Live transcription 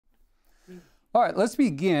All right, let's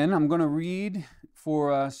begin. I'm going to read for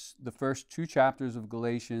us the first two chapters of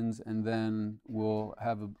Galatians, and then we'll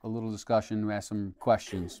have a little discussion, we'll ask some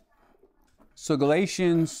questions. So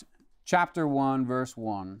Galatians chapter 1, verse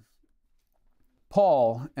 1.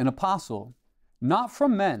 Paul, an apostle, not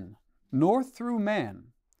from men, nor through man,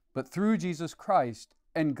 but through Jesus Christ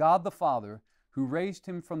and God the Father, who raised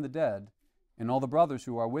him from the dead, and all the brothers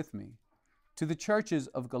who are with me, to the churches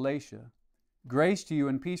of Galatia. Grace to you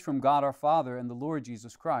and peace from God our Father and the Lord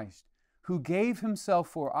Jesus Christ, who gave himself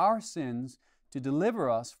for our sins to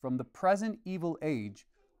deliver us from the present evil age,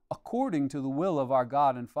 according to the will of our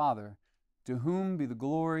God and Father, to whom be the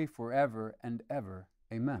glory forever and ever.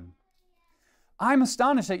 Amen. I am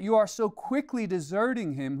astonished that you are so quickly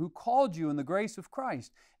deserting him who called you in the grace of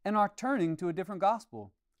Christ and are turning to a different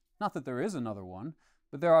gospel. Not that there is another one,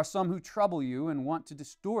 but there are some who trouble you and want to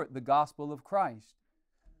distort the gospel of Christ.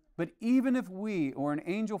 But even if we or an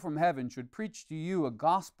angel from heaven should preach to you a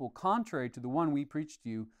gospel contrary to the one we preach to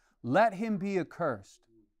you, let him be accursed.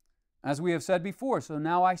 As we have said before, so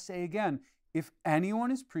now I say again, if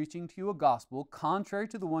anyone is preaching to you a gospel contrary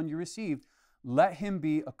to the one you received, let him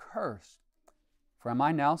be accursed. For am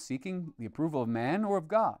I now seeking the approval of man or of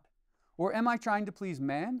God? Or am I trying to please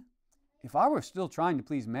man? If I were still trying to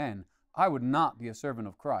please man, I would not be a servant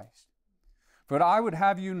of Christ. But I would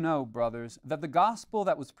have you know, brothers, that the gospel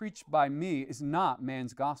that was preached by me is not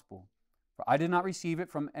man's gospel. For I did not receive it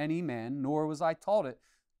from any man, nor was I taught it,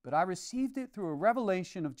 but I received it through a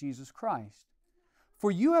revelation of Jesus Christ.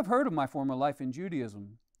 For you have heard of my former life in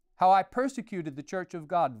Judaism, how I persecuted the church of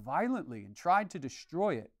God violently and tried to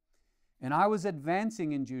destroy it. And I was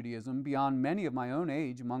advancing in Judaism beyond many of my own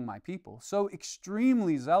age among my people. So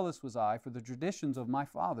extremely zealous was I for the traditions of my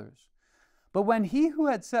fathers. But when he who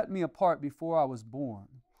had set me apart before I was born,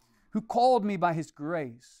 who called me by his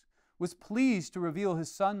grace, was pleased to reveal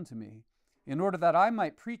his Son to me, in order that I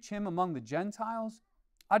might preach him among the Gentiles,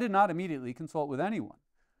 I did not immediately consult with anyone,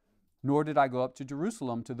 nor did I go up to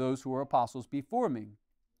Jerusalem to those who were apostles before me.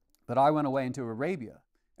 But I went away into Arabia,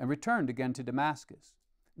 and returned again to Damascus.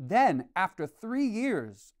 Then, after 3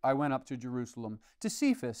 years, I went up to Jerusalem, to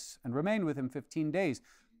Cephas, and remained with him 15 days.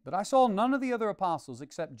 But I saw none of the other apostles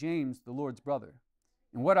except James, the Lord's brother.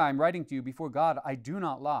 In what I am writing to you before God, I do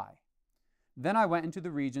not lie. Then I went into the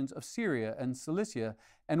regions of Syria and Cilicia,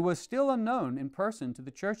 and was still unknown in person to the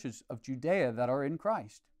churches of Judea that are in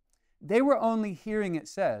Christ. They were only hearing it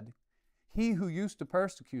said, he who used to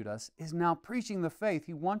persecute us is now preaching the faith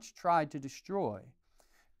he once tried to destroy.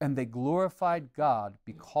 And they glorified God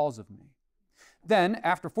because of me. Then,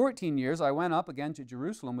 after 14 years, I went up again to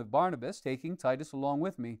Jerusalem with Barnabas, taking Titus along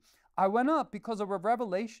with me. I went up because of a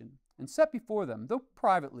revelation, and set before them, though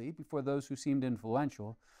privately, before those who seemed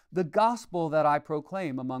influential, the gospel that I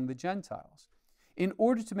proclaim among the Gentiles, in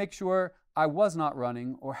order to make sure I was not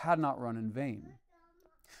running or had not run in vain.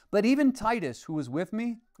 But even Titus, who was with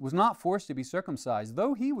me, was not forced to be circumcised,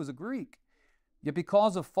 though he was a Greek. Yet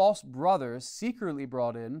because of false brothers secretly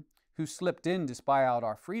brought in, who slipped in to spy out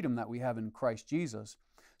our freedom that we have in Christ Jesus,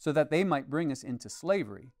 so that they might bring us into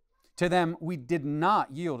slavery. To them we did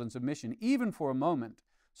not yield in submission, even for a moment,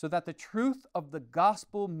 so that the truth of the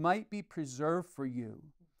gospel might be preserved for you.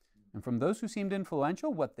 And from those who seemed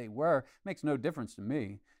influential, what they were makes no difference to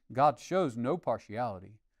me. God shows no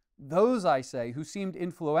partiality. Those, I say, who seemed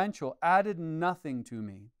influential added nothing to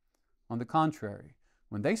me. On the contrary,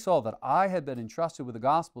 when they saw that I had been entrusted with the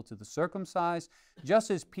gospel to the circumcised,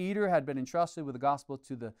 just as Peter had been entrusted with the gospel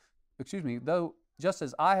to the, just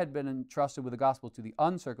as I had been entrusted with the gospel to the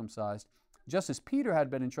uncircumcised, just as Peter had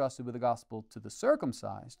been entrusted with the gospel to the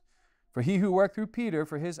circumcised, for he who worked through Peter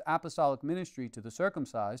for his apostolic ministry to the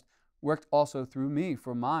circumcised, worked also through me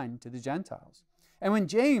for mine to the Gentiles. And when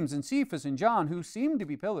James and Cephas and John, who seemed to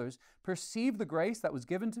be pillars, perceived the grace that was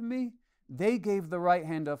given to me, they gave the right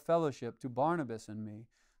hand of fellowship to Barnabas and me,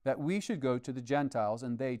 that we should go to the Gentiles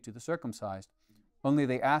and they to the circumcised. Only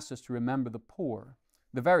they asked us to remember the poor,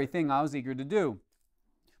 the very thing I was eager to do.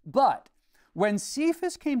 But when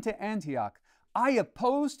Cephas came to Antioch, I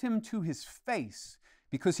opposed him to his face,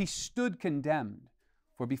 because he stood condemned.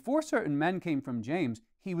 For before certain men came from James,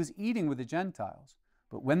 he was eating with the Gentiles.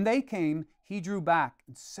 But when they came, he drew back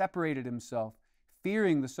and separated himself,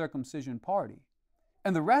 fearing the circumcision party.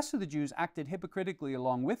 And the rest of the Jews acted hypocritically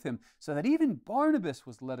along with him, so that even Barnabas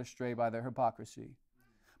was led astray by their hypocrisy.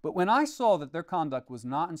 But when I saw that their conduct was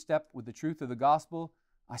not in step with the truth of the gospel,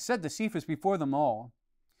 I said to Cephas before them all.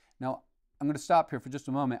 Now, I'm going to stop here for just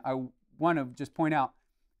a moment. I want to just point out,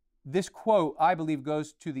 this quote, I believe,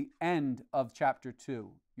 goes to the end of chapter 2.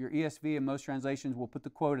 Your ESV and most translations will put the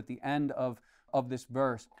quote at the end of this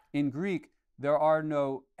verse. In Greek, there are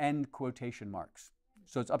no end quotation marks.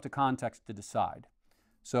 So it's up to context to decide.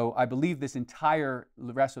 So I believe this entire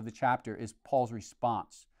rest of the chapter is Paul's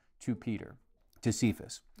response to Peter, to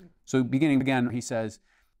Cephas. So beginning again, he says,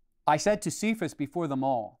 I said to Cephas before them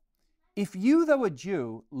all, if you, though a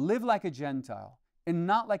Jew, live like a Gentile and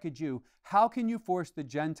not like a Jew, how can you force the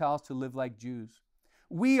Gentiles to live like Jews?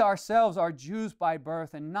 We ourselves are Jews by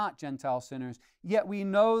birth and not Gentile sinners, yet we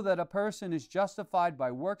know that a person is justified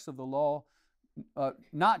by works of the law,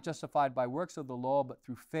 not justified by works of the law, but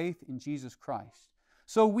through faith in Jesus Christ.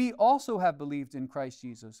 So we also have believed in Christ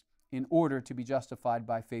Jesus in order to be justified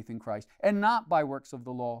by faith in Christ, and not by works of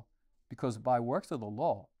the law, because by works of the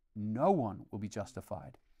law, no one will be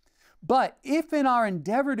justified. But if in our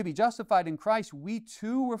endeavor to be justified in Christ, we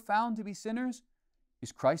too were found to be sinners,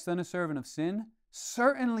 is Christ then a servant of sin?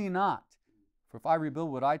 Certainly not. For if I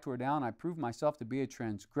rebuild what I tore down, I prove myself to be a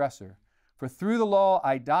transgressor. For through the law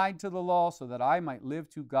I died to the law so that I might live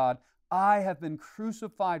to God. I have been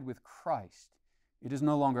crucified with Christ. It is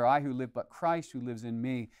no longer I who live, but Christ who lives in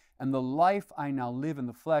me. And the life I now live in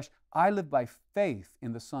the flesh, I live by faith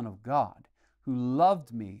in the Son of God, who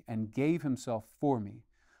loved me and gave himself for me.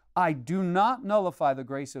 I do not nullify the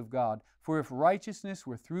grace of God, for if righteousness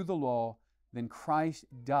were through the law, then Christ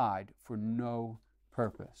died for no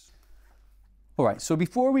purpose. All right, so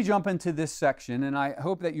before we jump into this section, and I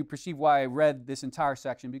hope that you perceive why I read this entire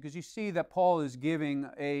section, because you see that Paul is giving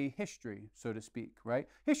a history, so to speak, right?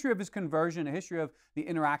 History of his conversion, a history of the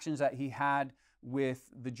interactions that he had with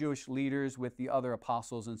the Jewish leaders, with the other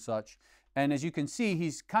apostles and such. And as you can see,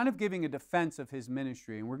 he's kind of giving a defense of his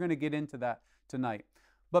ministry, and we're going to get into that tonight.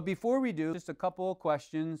 But before we do, just a couple of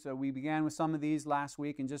questions. We began with some of these last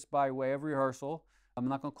week, and just by way of rehearsal, I'm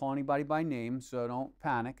not going to call anybody by name, so don't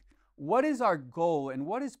panic. What is our goal, and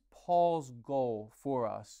what is Paul's goal for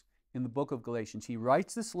us in the book of Galatians? He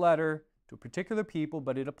writes this letter to a particular people,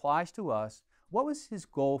 but it applies to us. What was his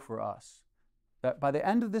goal for us? That by the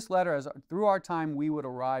end of this letter, through our time, we would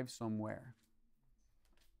arrive somewhere.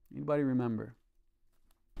 Anybody remember?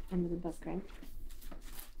 End of the book, right?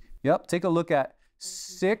 Yep, take a look at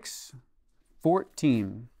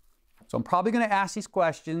 6:14. So I'm probably going to ask these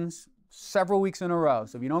questions several weeks in a row.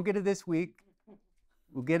 So if you don't get it this week,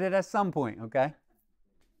 we'll get it at some point, okay?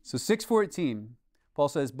 So 6:14, Paul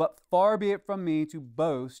says, but far be it from me to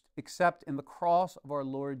boast except in the cross of our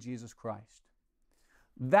Lord Jesus Christ.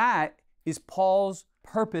 That is Paul's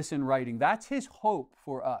purpose in writing. That's his hope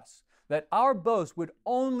for us, that our boast would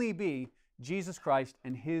only be Jesus Christ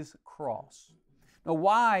and his cross. Now,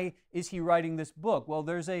 why is he writing this book? Well,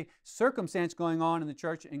 there's a circumstance going on in the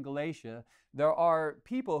church in Galatia. There are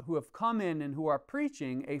people who have come in and who are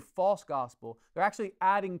preaching a false gospel. They're actually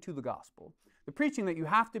adding to the gospel. They're preaching that you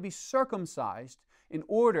have to be circumcised in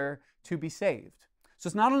order to be saved. So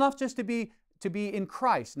it's not enough just to be in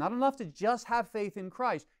Christ, not enough to just have faith in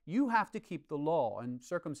Christ. You have to keep the law. And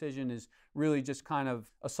circumcision is really just kind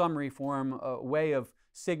of a summary form, a way of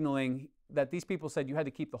signaling that these people said you had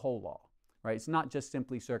to keep the whole law. Right? It's not just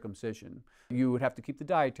simply circumcision. You would have to keep the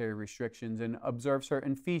dietary restrictions and observe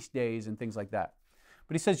certain feast days and things like that.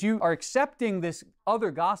 But he says you are accepting this other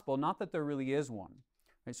gospel, not that there really is one.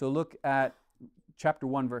 Right? So look at chapter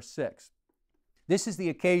 1, verse 6. This is the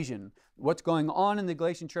occasion, what's going on in the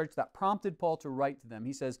Galatian church that prompted Paul to write to them.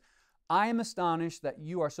 He says, I am astonished that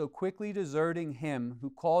you are so quickly deserting him who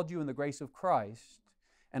called you in the grace of Christ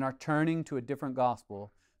and are turning to a different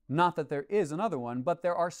gospel. Not that there is another one, but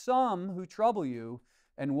there are some who trouble you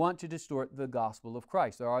and want to distort the gospel of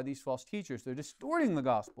Christ. There are these false teachers. They're distorting the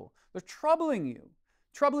gospel. They're troubling you,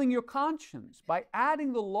 troubling your conscience by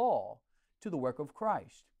adding the law to the work of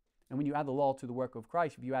Christ. And when you add the law to the work of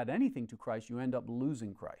Christ, if you add anything to Christ, you end up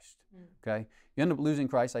losing Christ. Okay? You end up losing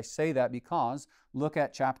Christ. I say that because look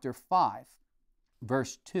at chapter 5,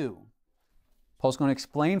 verse 2. Paul's going to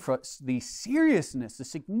explain for us the seriousness, the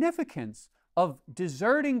significance of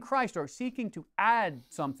deserting Christ or seeking to add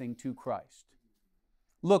something to Christ.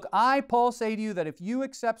 Look, I, Paul, say to you that if you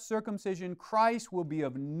accept circumcision, Christ will be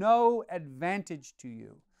of no advantage to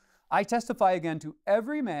you. I testify again to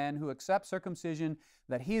every man who accepts circumcision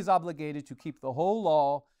that he is obligated to keep the whole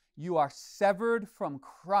law. You are severed from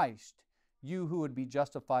Christ, you who would be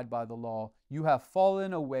justified by the law. You have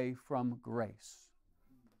fallen away from grace.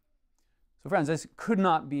 So friends, this could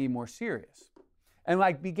not be more serious. And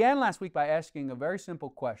I began last week by asking a very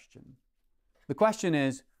simple question. The question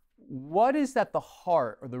is, what is at the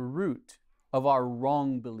heart or the root of our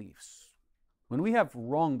wrong beliefs? When we have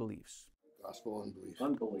wrong beliefs. Gospel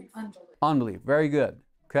unbelief. Unbelief. Very good.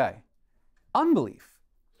 Okay. Unbelief.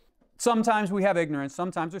 Sometimes we have ignorance.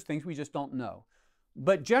 Sometimes there's things we just don't know.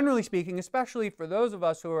 But generally speaking, especially for those of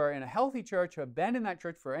us who are in a healthy church, who have been in that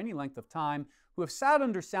church for any length of time, who have sat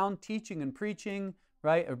under sound teaching and preaching,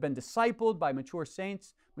 right, or been discipled by mature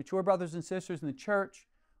saints, mature brothers and sisters in the church,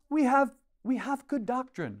 we have good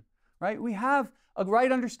doctrine, right? We have a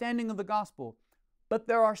right understanding of the gospel. But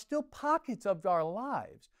there are still pockets of our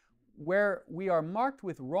lives where we are marked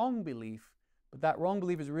with wrong belief, but that wrong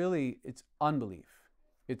belief is really, it's unbelief.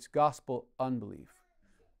 It's gospel unbelief.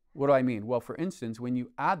 What do I mean? Well, for instance, when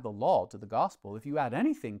you add the law to the gospel, if you add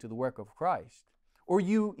anything to the work of Christ, or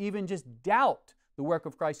you even just doubt the work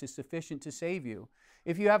of Christ is sufficient to save you,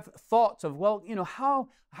 if you have thoughts of, well,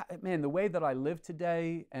 the way that I live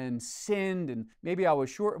today and sinned, and maybe I was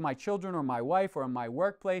short of my children or my wife or in my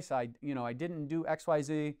workplace, I didn't do X, Y,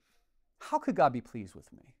 Z, how could God be pleased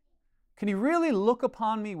with me? Can He really look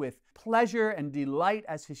upon me with pleasure and delight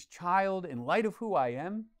as His child in light of who I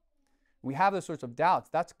am? We have those sorts of doubts.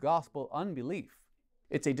 That's gospel unbelief.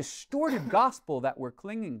 It's a distorted gospel that we're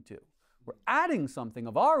clinging to. We're adding something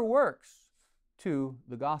of our works to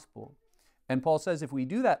the gospel. And Paul says if we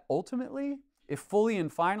do that ultimately, if fully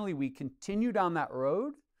and finally we continue down that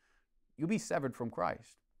road, you'll be severed from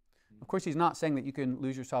Christ. Of course, he's not saying that you can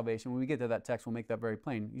lose your salvation. When we get to that text, we'll make that very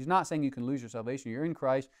plain. He's not saying you can lose your salvation. You're in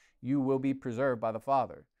Christ. You will be preserved by the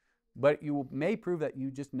Father. But you may prove that you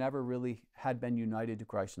just never really had been united to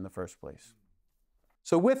Christ in the first place.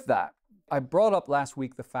 So with that, I brought up last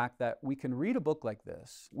week the fact that we can read a book like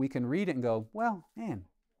this. We can read it and go, well, man,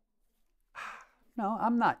 no,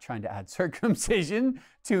 I'm not trying to add circumcision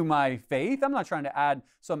to my faith. I'm not trying to add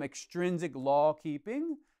some extrinsic law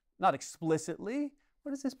keeping, not explicitly.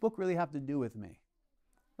 What does this book really have to do with me?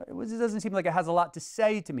 It doesn't seem like it has a lot to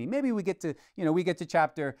say to me. Maybe we get to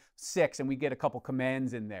chapter 6 and we get a couple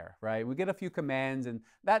commands in there, right? We get a few commands and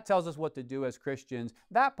that tells us what to do as Christians.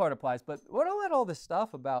 That part applies. But what about all this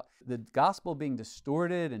stuff about the gospel being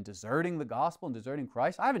distorted and deserting the gospel and deserting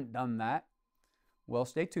Christ? I haven't done that. Well,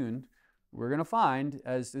 stay tuned. We're going to find,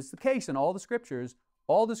 as is the case in all the scriptures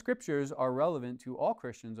are relevant to all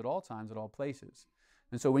Christians at all times, at all places.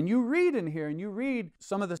 And so when you read in here and you read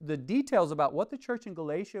some of the details about what the church in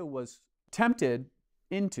Galatia was tempted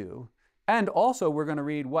into, and also we're going to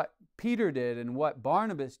read what Peter did and what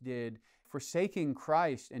Barnabas did, forsaking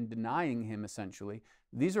Christ and denying Him essentially,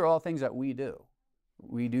 these are all things that we do.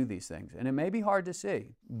 We do these things. And it may be hard to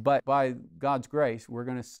see, but by God's grace, we're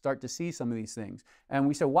going to start to see some of these things. And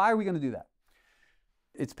we say, why are we going to do that?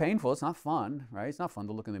 It's painful. It's not fun, right? It's not fun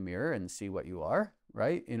to look in the mirror and see what you are,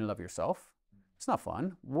 right? In and of yourself. It's not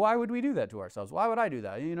fun. Why would we do that to ourselves? Why would I do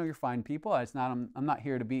that? You're fine people. I'm not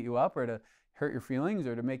here to beat you up or to hurt your feelings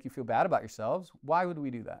or to make you feel bad about yourselves. Why would we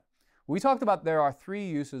do that? We talked about there are 3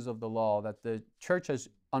 uses of the law that the church has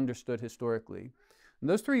understood historically. And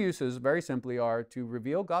those 3 uses, very simply, are to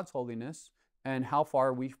reveal God's holiness and how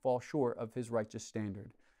far we fall short of His righteous standard.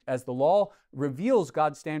 As the law reveals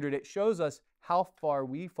God's standard, it shows us how far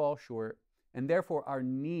we fall short and therefore our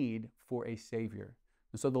need for a Savior.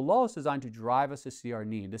 And so the law is designed to drive us to see our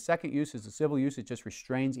need. The second use is the civil use. It just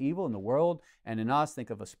restrains evil in the world and in us. Think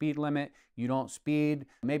of a speed limit. You don't speed.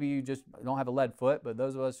 Maybe you just don't have a lead foot, but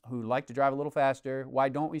those of us who like to drive a little faster, why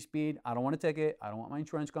don't we speed? I don't want a ticket. I don't want my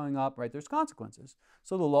insurance going up, right? There's consequences.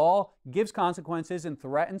 So the law gives consequences and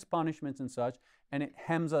threatens punishments and such, and it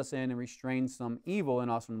hems us in and restrains some evil in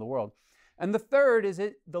us from the world. And the third is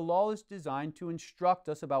the law is designed to instruct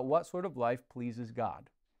us about what sort of life pleases God.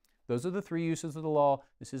 Those are the 3 uses of the law.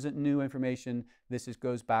 This isn't new information. This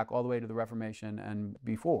goes back all the way to the Reformation and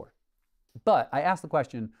before. But I ask the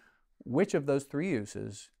question, which of those 3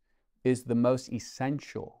 uses is the most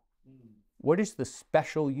essential? What is the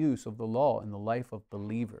special use of the law in the life of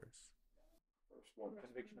believers?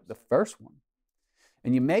 The first one.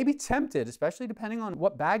 And you may be tempted, especially depending on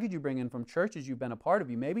what baggage you bring in from churches you've been a part of,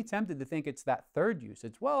 you may be tempted to think it's that third use.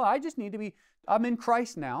 It's, well, I'm in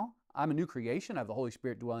Christ now. I'm a new creation. I have the Holy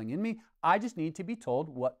Spirit dwelling in me. I just need to be told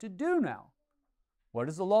what to do now. What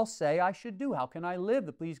does the law say I should do? How can I live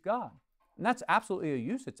to please God? And that's absolutely a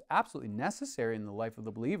use. It's absolutely necessary in the life of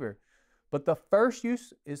the believer. But the first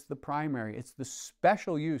use is the primary. It's the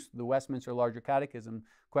special use. The Westminster Larger Catechism,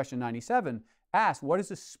 question 97, asks, what is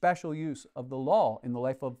the special use of the law in the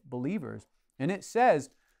life of believers? And it says,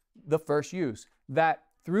 the first use, that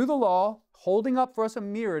through the law, holding up for us a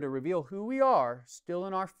mirror to reveal who we are still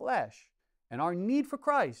in our flesh and our need for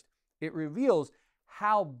Christ, it reveals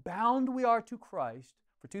how bound we are to Christ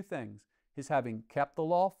for 2 things. His having kept the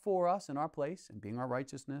law for us in our place and being our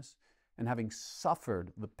righteousness, and having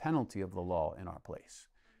suffered the penalty of the law in our place.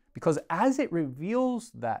 Because as it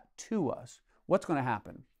reveals that to us, what's going to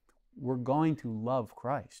happen? We're going to love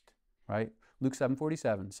Christ, right? Luke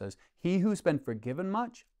 7:47 says, he who's been forgiven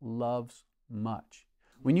much loves much.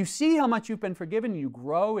 When you see how much you've been forgiven, you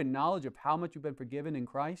grow in knowledge of how much you've been forgiven in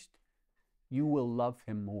Christ, you will love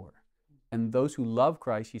him more. And those who love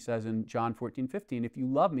Christ, he says in John 14:15, if you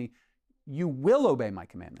love me, you will obey my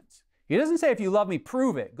commandments. He doesn't say if you love me,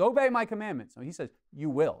 prove it. Go obey my commandments. No, he says you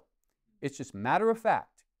will. It's just matter of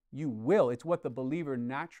fact. You will. It's what the believer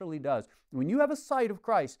naturally does. When you have a sight of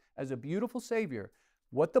Christ as a beautiful Savior,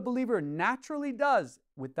 what the believer naturally does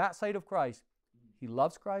with that sight of Christ, he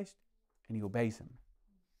loves Christ and he obeys him.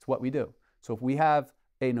 It's what we do. So if we have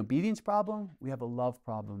an obedience problem, we have a love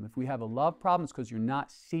problem. If we have a love problem, it's because you're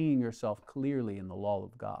not seeing yourself clearly in the law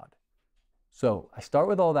of God. So I start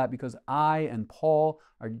with all that because I and Paul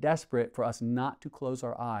are desperate for us not to close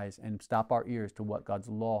our eyes and stop our ears to what God's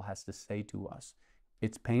law has to say to us.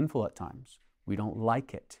 It's painful at times. We don't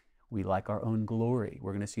like it. We like our own glory.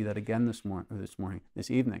 We're going to see that again this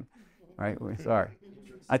evening. Right? Sorry.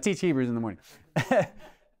 I teach Hebrews in the morning.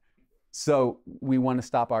 So we want to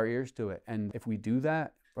stop our ears to it. And if we do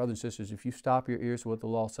that, brothers and sisters, if you stop your ears to what the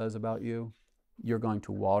law says about you, you're going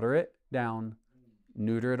to water it down,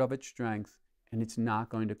 neuter it of its strength, and it's not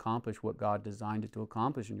going to accomplish what God designed it to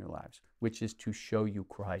accomplish in your lives, which is to show you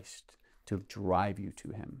Christ, to drive you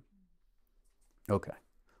to him. Okay,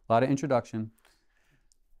 a lot of introduction.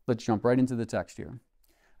 Let's jump right into the text here.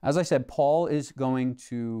 As I said, Paul is going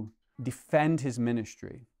to defend his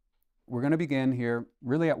ministry. We're going to begin here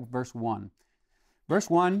really at verse 1. Verse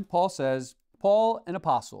 1, Paul says, Paul, an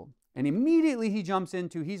apostle. And immediately he jumps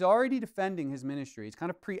into, he's already defending his ministry. It's kind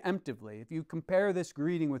of preemptively. If you compare this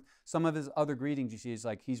greeting with some of his other greetings, you see it's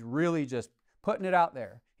like he's really just putting it out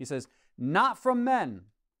there. He says, not from men,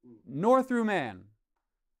 nor through man,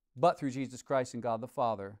 but through Jesus Christ and God the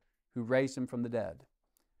Father, who raised him from the dead,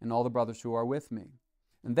 and all the brothers who are with me.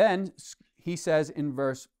 And then he says in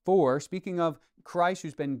verse 4, speaking of Christ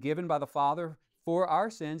who's been given by the Father for our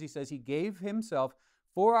sins, he says he gave himself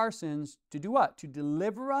for our sins to do what? To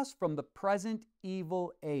deliver us from the present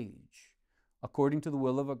evil age, according to the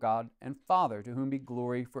will of our God and Father, to whom be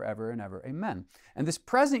glory forever and ever. Amen. And this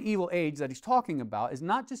present evil age that he's talking about is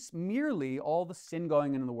not just merely all the sin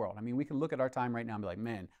going into the world. I mean, we can look at our time right now and be like,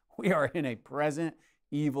 man, we are in a present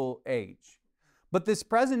evil age. But this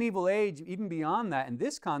present evil age, even beyond that, in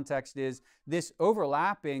this context, is this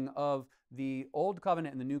overlapping of the Old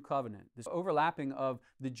Covenant and the New Covenant, this overlapping of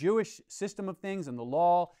the Jewish system of things and the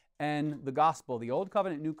law and the gospel, the Old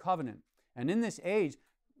Covenant, New Covenant. And in this age,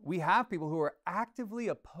 we have people who are actively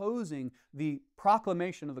opposing the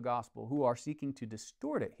proclamation of the gospel, who are seeking to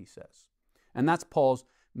distort it, he says. And that's Paul's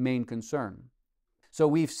main concern. So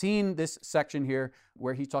we've seen this section here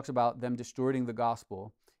where he talks about them distorting the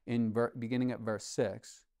gospel beginning at verse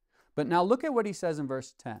 6. But now look at what he says in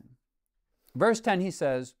verse 10. Verse 10, he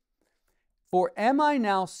says, for am I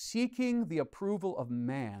now seeking the approval of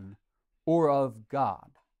man or of God?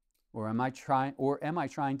 Or am I trying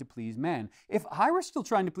to please man? If I were still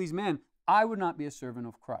trying to please man, I would not be a servant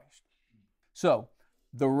of Christ. So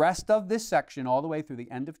the rest of this section, all the way through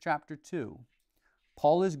the end of chapter 2,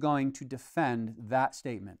 Paul is going to defend that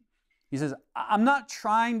statement. He says, I'm not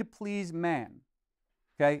trying to please man.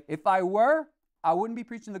 Okay? If I were, I wouldn't be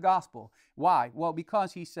preaching the gospel. Why? Well,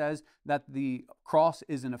 because he says that the cross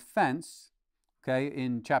is an offense, okay,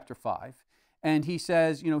 in chapter 5. And he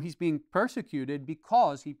says, he's being persecuted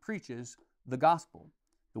because he preaches the gospel.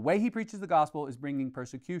 The way he preaches the gospel is bringing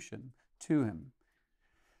persecution to him.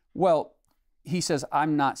 Well, he says,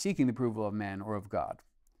 I'm not seeking the approval of man or of God.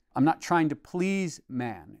 I'm not trying to please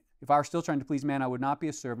man. If I were still trying to please man, I would not be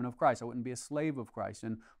a servant of Christ. I wouldn't be a slave of Christ.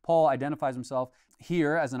 And Paul identifies himself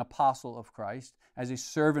here as an apostle of Christ, as a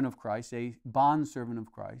servant of Christ, a bondservant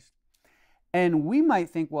of Christ. And we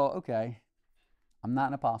might think, well, okay, I'm not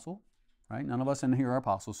an apostle, right? None of us in here are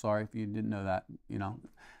apostles. Sorry if you didn't know that.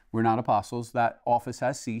 We're not apostles. That office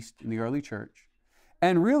has ceased in the early church.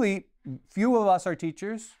 And really, few of us are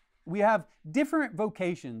teachers. We have different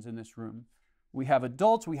vocations in this room. We have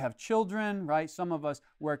adults, we have children, right? Some of us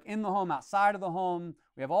work in the home, outside of the home.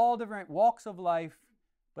 We have all different walks of life,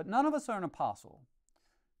 but none of us are an apostle.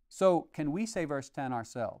 So can we say verse 10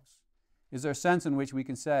 ourselves? Is there a sense in which we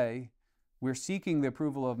can say we're seeking the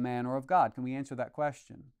approval of man or of God? Can we answer that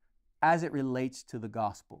question as it relates to the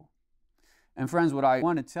gospel? And friends, what I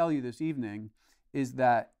want to tell you this evening is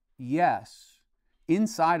that yes,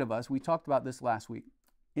 inside of us, we talked about this last week,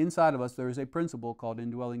 inside of us there is a principle called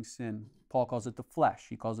indwelling sin. Paul calls it the flesh.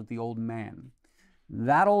 He calls it the old man.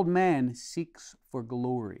 That old man seeks for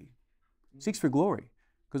glory. Seeks for glory.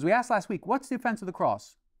 Because we asked last week, what's the offense of the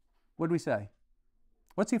cross? What did we say?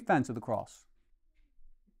 What's the offense of the cross?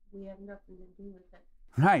 We have nothing to do with it.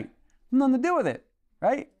 Right. Nothing to do with it,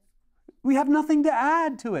 right? We have nothing to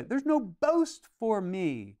add to it. There's no boast for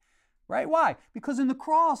me, right? Why? Because in the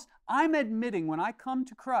cross, I'm admitting when I come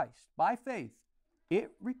to Christ by faith,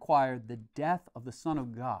 it required the death of the Son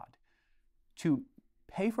of God to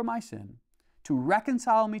pay for my sin, to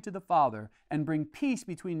reconcile me to the Father, and bring peace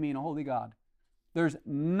between me and a holy God. There's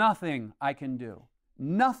nothing I can do,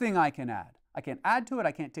 nothing I can add. I can't add to it,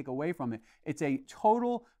 I can't take away from it. It's a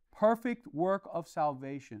total, perfect work of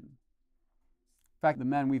salvation. In fact, the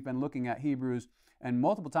men we've been looking at Hebrews, and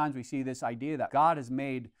multiple times we see this idea that God has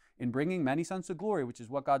made in bringing many sons to glory, which is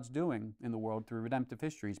what God's doing in the world through redemptive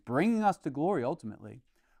history. He's bringing us to glory ultimately.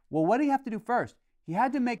 Well, what did he have to do first? He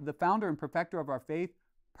had to make the founder and perfecter of our faith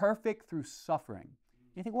perfect through suffering.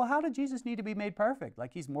 You think, well, how did Jesus need to be made perfect?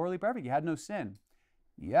 Like he's morally perfect. He had no sin.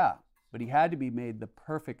 Yeah, but he had to be made the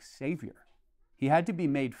perfect Savior. He had to be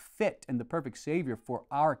made fit and the perfect Savior for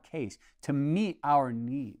our case, to meet our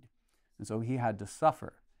need. And so he had to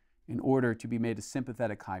suffer in order to be made a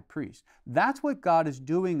sympathetic high priest. That's what God is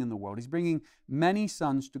doing in the world. He's bringing many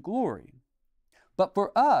sons to glory. But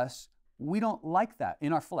for us, we don't like that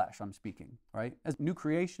in our flesh, I'm speaking, right? As new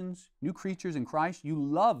creations, new creatures in Christ, you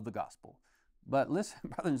love the gospel. But listen,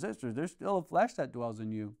 brothers and sisters, there's still a flesh that dwells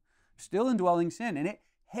in you, still indwelling sin, and it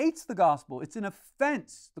hates the gospel. It's an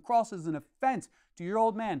offense. The cross is an offense to your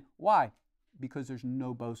old man. Why? Because there's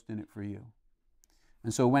no boast in it for you.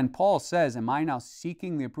 And so when Paul says, am I now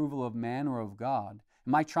seeking the approval of man or of God?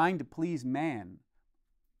 Am I trying to please man?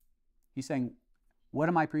 He's saying, what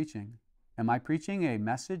am I preaching? Am I preaching a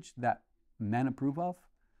message that men approve of,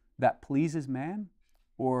 that pleases man,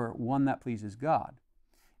 or one that pleases God?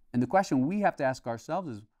 And the question we have to ask ourselves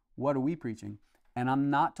is, what are we preaching? And I'm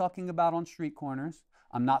not talking about on street corners.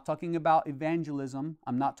 I'm not talking about evangelism.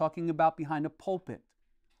 I'm not talking about behind a pulpit.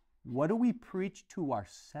 What do we preach to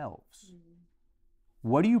ourselves?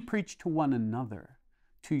 What do you preach to one another,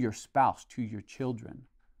 to your spouse, to your children,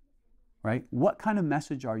 right? What kind of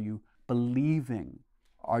message are you believing?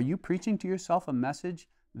 Are you preaching to yourself a message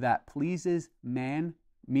that pleases man,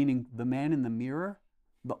 meaning the man in the mirror,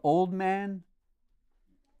 the old man,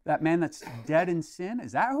 that man that's dead in sin?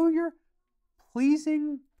 Is that who you're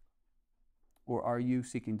pleasing? Or are you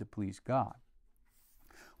seeking to please God?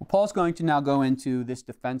 Well, Paul's going to now go into this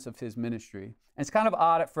defense of his ministry. And it's kind of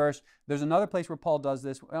odd at first. There's another place where Paul does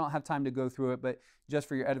this. I don't have time to go through it, but just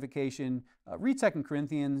for your edification, read 2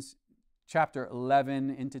 Corinthians chapter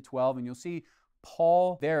 11 into 12, and you'll see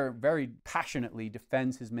Paul there very passionately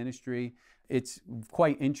defends his ministry. It's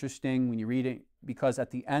quite interesting when you read it, because at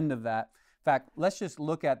the end of that, in fact, let's just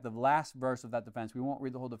look at the last verse of that defense. We won't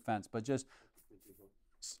read the whole defense, but just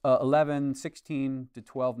 11, 16 to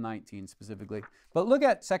 12, 19 specifically. But look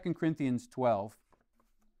at 2 Corinthians 12.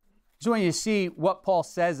 So when you see what Paul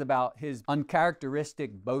says about his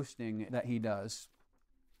uncharacteristic boasting that he does,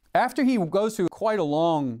 after he goes through quite a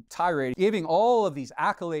long tirade, giving all of these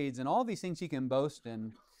accolades and all these things he can boast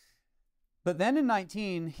in, but then in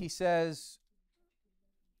 19, he says,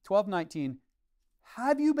 12:19,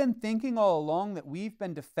 have you been thinking all along that we've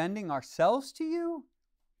been defending ourselves to you?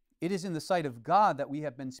 It is in the sight of God that we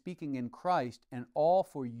have been speaking in Christ, and all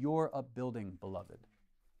for your upbuilding, beloved.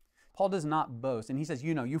 Paul does not boast, and he says,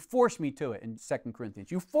 you forced me to it in 2 Corinthians.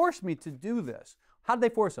 You forced me to do this. How did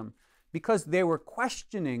they force him? Because they were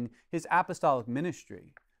questioning his apostolic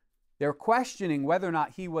ministry. They were questioning whether or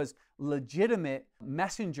not he was legitimate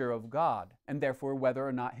messenger of God, and therefore whether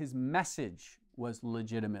or not his message was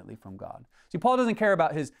legitimately from God. See, Paul doesn't care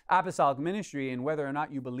about his apostolic ministry and whether or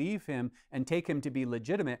not you believe him and take him to be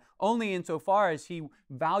legitimate, only insofar as he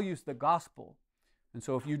values the gospel. And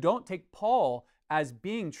so if you don't take Paul as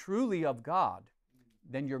being truly of God,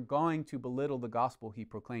 then you're going to belittle the gospel he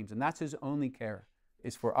proclaims. And that's his only care,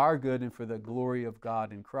 is for our good and for the glory of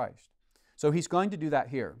God in Christ. So he's going to do that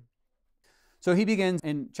here. So he begins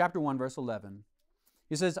in chapter 1, verse 11.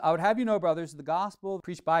 He says, I would have you know, brothers, the gospel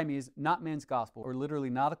preached by me is not man's gospel, or literally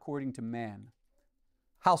not according to man.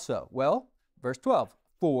 How so? Well, verse 12,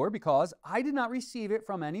 because I did not receive it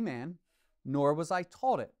from any man, nor was I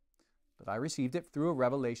taught it, but I received it through a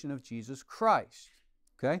revelation of Jesus Christ.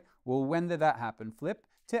 Okay? Well, when did that happen? Flip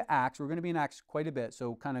to Acts. We're going to be in Acts quite a bit,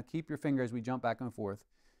 so kind of keep your finger as we jump back and forth.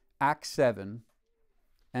 Acts 7,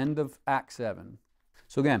 end of Acts 7.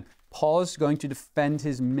 So again, Paul is going to defend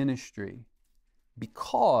his ministry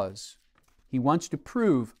because he wants to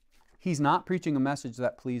prove he's not preaching a message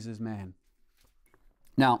that pleases man.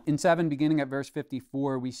 Now, in 7, beginning at verse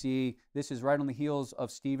 54, we see this is right on the heels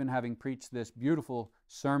of Stephen having preached this beautiful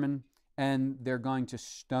sermon, and they're going to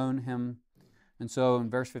stone him. And so in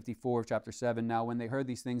verse 54 of chapter 7, now when they heard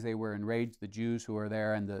these things, they were enraged, the Jews who were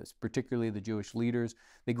there, and particularly the Jewish leaders.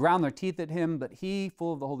 They ground their teeth at him, but he,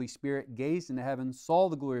 full of the Holy Spirit, gazed into heaven, saw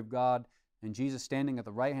the glory of God, and Jesus standing at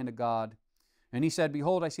the right hand of God. And he said,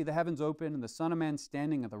 behold, I see the heavens open, and the Son of Man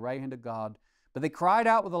standing at the right hand of God. But they cried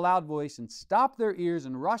out with a loud voice, and stopped their ears,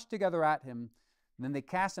 and rushed together at him. And then they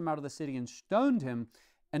cast him out of the city, and stoned him.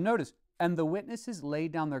 And notice, and the witnesses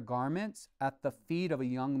laid down their garments at the feet of a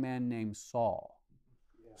young man named Saul.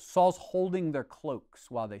 Yeah. Saul's holding their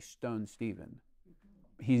cloaks while they stoned Stephen.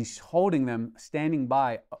 He's holding them, standing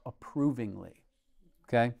by approvingly.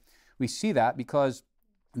 Okay? We see that because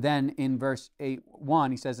then in verse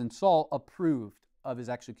 1, he says, and Saul approved of his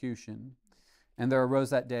execution. And there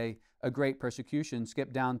arose that day a great persecution.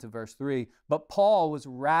 Skip down to verse 3. But Paul was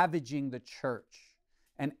ravaging the church.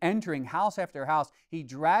 And entering house after house, he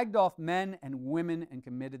dragged off men and women and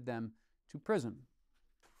committed them to prison.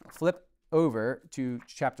 Flip over to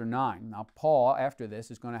chapter 9. Now, Paul, after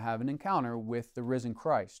this, is going to have an encounter with the risen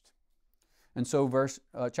Christ. And so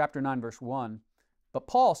chapter 9, verse 1, but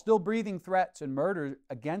Paul, still breathing threats and murder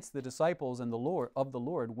against the disciples and of the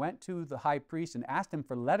Lord, went to the high priest and asked him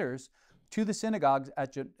for letters to the synagogues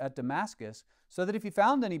at Damascus, so that if he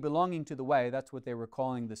found any belonging to the way, that's what they were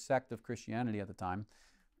calling the sect of Christianity at the time,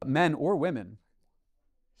 men or women,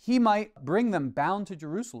 he might bring them bound to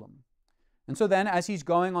Jerusalem. And so then, as he's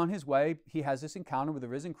going on his way, he has this encounter with the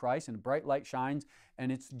risen Christ, and a bright light shines,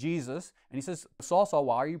 and it's Jesus. And he says, Saul, Saul,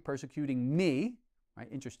 why are you persecuting me? Right?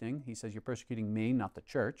 Interesting. He says, you're persecuting me, not the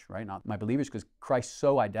church, right? Not my believers, because Christ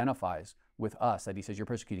so identifies with us that he says, you're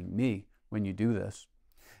persecuting me when you do this.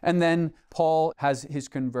 And then Paul has his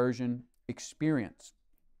conversion experience.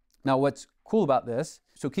 Now, what's cool about this,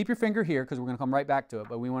 so keep your finger here because we're going to come right back to it,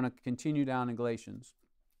 but we want to continue down in Galatians.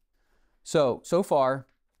 So far,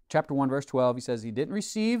 chapter 1, verse 12, he says he didn't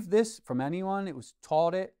receive this from anyone. It was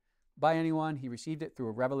taught it by anyone. He received it through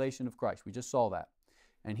a revelation of Christ. We just saw that.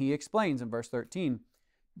 And he explains in verse 13,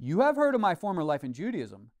 you have heard of my former life in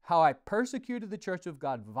Judaism, how I persecuted the church of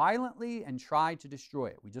God violently and tried to destroy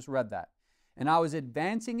it. We just read that. And I was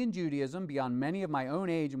advancing in Judaism beyond many of my own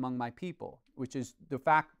age among my people, which is the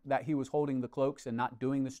fact that he was holding the cloaks and not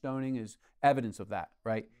doing the stoning is evidence of that,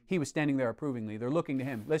 right? He was standing there approvingly. They're looking to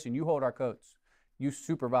him. Listen, you hold our coats. You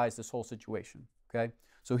supervise this whole situation, okay?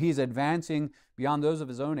 So he's advancing beyond those of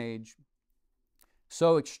his own age.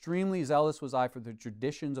 So extremely zealous was I for the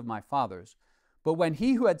traditions of my fathers. But when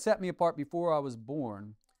he who had set me apart before I was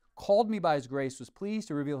born, called me by his grace, was pleased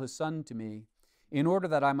to reveal his Son to me, in order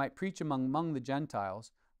that I might preach among the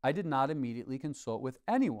Gentiles, I did not immediately consult with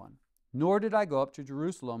anyone, nor did I go up to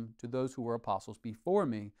Jerusalem to those who were apostles before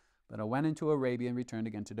me, but I went into Arabia and returned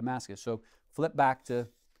again to Damascus. So flip back to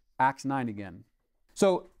Acts 9 again.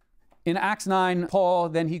 So in Acts 9, Paul,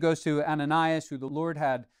 then he goes to Ananias, who the Lord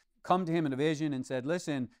had come to him in a vision and said,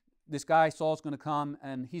 listen, this guy Saul's going to come,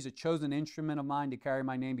 and he's a chosen instrument of mine to carry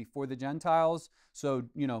my name before the Gentiles. So,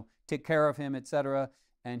 take care of him, etc.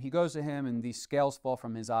 And he goes to him, and these scales fall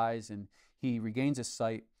from his eyes, and he regains his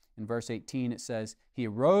sight. In verse 18, it says, he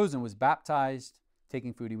arose and was baptized,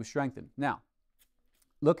 taking food, he was strengthened. Now,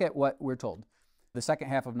 look at what we're told. The second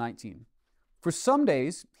half of 19. For some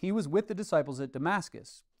days, he was with the disciples at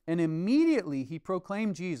Damascus, and immediately he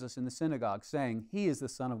proclaimed Jesus in the synagogue, saying, he is the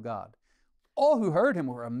Son of God. All who heard him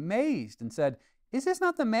were amazed and said, is this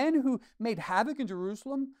not the man who made havoc in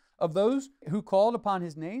Jerusalem of those who called upon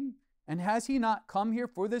his name? And has he not come here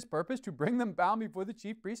for this purpose, to bring them bound before the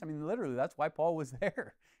chief priests? I mean, literally, that's why Paul was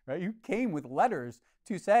there, right? You came with letters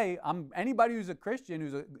to say, anybody who's a Christian,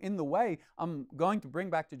 who's in the way, I'm going to bring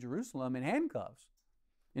back to Jerusalem in handcuffs,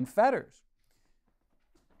 in fetters.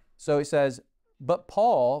 So he says, but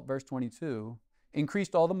Paul, verse 22,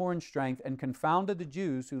 increased all the more in strength and confounded the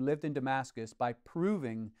Jews who lived in Damascus by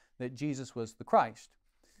proving that Jesus was the Christ.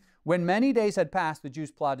 When many days had passed, the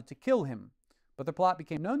Jews plotted to kill him. But the plot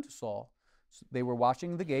became known to Saul. So they were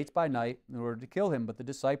watching the gates by night in order to kill him. But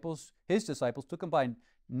his disciples took him by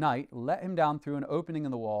night, let him down through an opening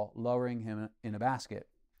in the wall, lowering him in a basket.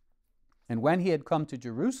 And when he had come to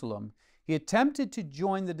Jerusalem, he attempted to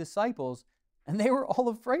join the disciples, and they were all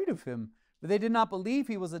afraid of him. But they did not believe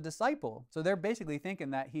he was a disciple. So they're basically thinking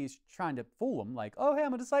that he's trying to fool them, like, oh, hey,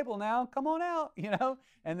 I'm a disciple now, come on out,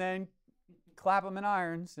 and then clap them in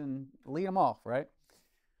irons and lead them off, right?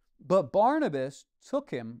 But Barnabas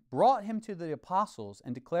took him, brought him to the apostles,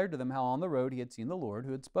 and declared to them how on the road he had seen the Lord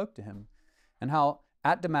who had spoke to him, and how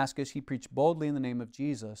at Damascus he preached boldly in the name of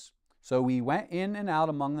Jesus. So he went in and out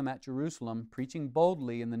among them at Jerusalem, preaching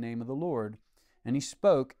boldly in the name of the Lord. And he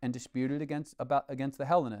spoke and disputed against the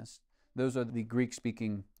Hellenists. Those are the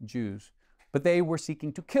Greek-speaking Jews. But they were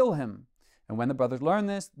seeking to kill him. And when the brothers learned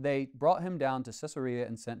this, they brought him down to Caesarea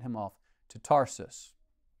and sent him off to Tarsus.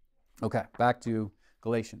 Okay, back to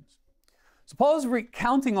Galatians. So Paul is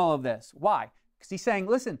recounting all of this. Why? Because he's saying,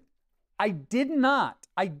 listen, I did not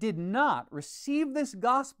receive this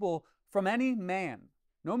gospel from any man.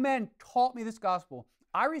 No man taught me this gospel.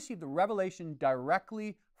 I received the revelation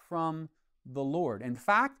directly from the Lord. In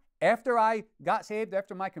fact, after I got saved,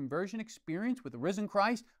 after my conversion experience with the risen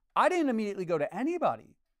Christ, I didn't immediately go to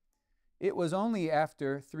anybody. It was only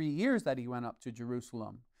after 3 years that he went up to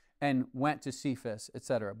Jerusalem and went to Cephas,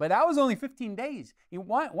 etc. But that was only 15 days. He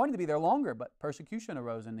wanted to be there longer, but persecution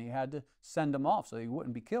arose and he had to send him off so he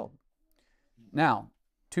wouldn't be killed. Now,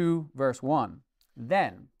 to verse 1.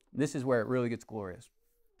 Then, this is where it really gets glorious.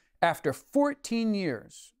 After 14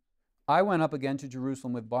 years, I went up again to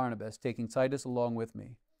Jerusalem with Barnabas, taking Titus along with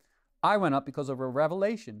me. I went up because of a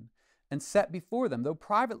revelation and set before them, though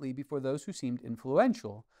privately before those who seemed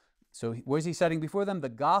influential. So what is he setting before them? The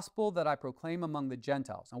gospel that I proclaim among the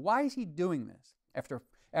Gentiles. Now, why is he doing this?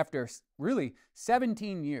 After really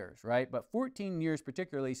 17 years, right? But 14 years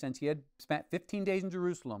particularly since he had spent 15 days in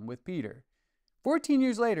Jerusalem with Peter. 14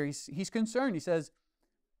 years later, he's concerned. He says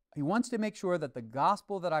he wants to make sure that the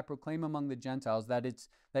gospel that I proclaim among the Gentiles, that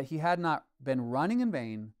he had not been running in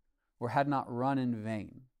vain or had not run in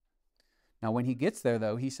vain. Now, when he gets there,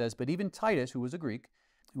 though, he says, but even Titus, who was a Greek,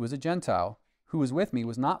 who was a Gentile, who was with me,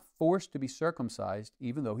 was not forced to be circumcised,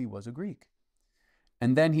 even though he was a Greek.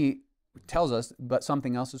 And then he tells us, but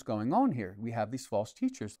something else is going on here. We have these false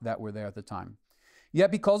teachers that were there at the time. Yet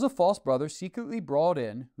because of false brothers secretly brought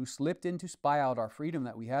in, who slipped in to spy out our freedom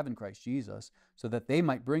that we have in Christ Jesus, so that they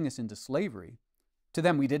might bring us into slavery, to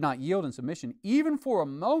them we did not yield in submission, even for a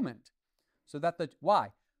moment, so that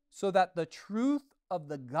the truth of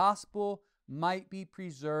the gospel might be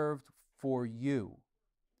preserved for you.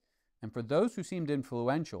 And for those who seemed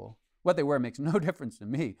influential, what they were makes no difference to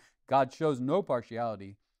me. God shows no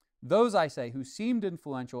partiality. Those, I say, who seemed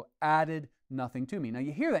influential added nothing to me. Now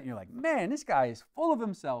you hear that and you're like, man, this guy is full of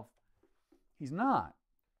himself. He's not.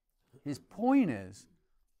 His point is,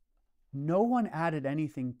 no one added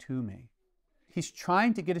anything to me. He's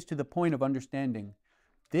trying to get us to the point of understanding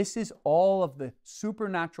this is all of the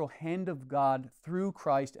supernatural hand of God through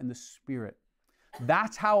Christ and the Spirit.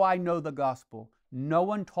 That's how I know the gospel. No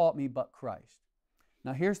one taught me but Christ.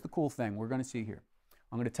 Now here's the cool thing we're going to see here.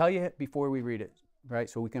 I'm going to tell you before we read it, right?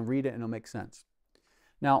 So we can read it and it'll make sense.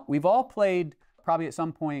 Now, we've all played, probably at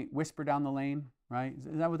some point, Whisper Down the Lane, right?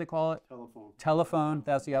 Is that what they call it? Telephone. Telephone,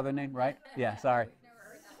 that's the other name, right? Yeah, sorry.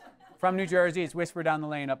 From New Jersey, it's Whisper Down the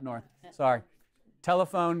Lane up north. Sorry.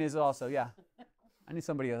 Telephone is also, yeah. I need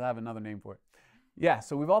somebody to have another name for it. Yeah,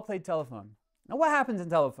 so we've all played telephone. Now, what happens in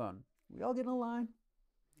telephone? We all get in a line.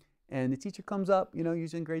 And the teacher comes up,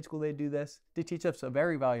 usually in grade school they do this, to teach us a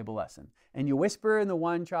very valuable lesson. And you whisper in the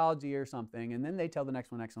one child's ear something, and then they tell the next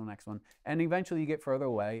one, and eventually you get further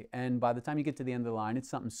away, and by the time you get to the end of the line, it's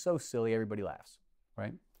something so silly everybody laughs,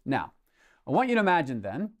 right? Now, I want you to imagine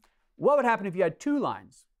then, what would happen if you had 2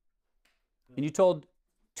 lines? And you told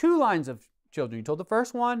 2 lines of children. You told the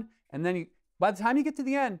first one, and then by the time you get to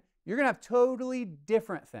the end, you're going to have totally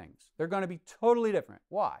different things. They're going to be totally different.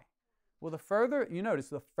 Why? Well, the further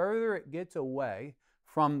it gets away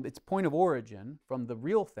from its point of origin, from the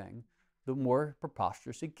real thing, the more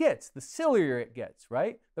preposterous it gets, the sillier it gets,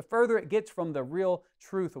 right? The further it gets from the real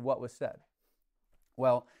truth of what was said.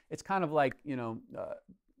 Well, it's kind of like, in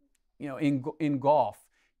golf,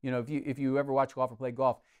 if you ever watch golf or play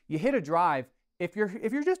golf, you hit a drive. If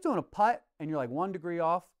you're just doing a putt and you're like 1 degree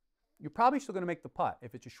off, you're probably still going to make the putt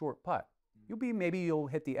if it's a short putt. Maybe you'll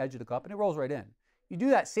hit the edge of the cup and it rolls right in. You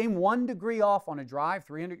do that same 1 degree off on a drive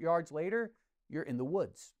 300 yards later, you're in the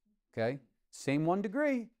woods, okay? Same 1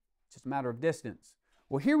 degree, it's just a matter of distance.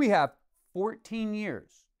 Well, here we have 14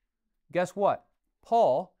 years. Guess what?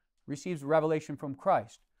 Paul receives revelation from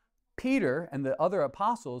Christ. Peter and the other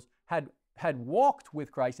apostles had walked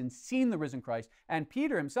with Christ and seen the risen Christ, and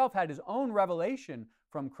Peter himself had his own revelation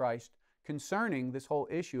from Christ concerning this whole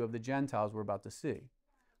issue of the Gentiles we're about to see.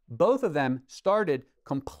 Both of them started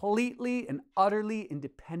completely and utterly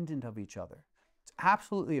independent of each other. It's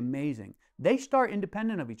absolutely amazing. They start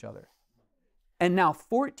independent of each other. And now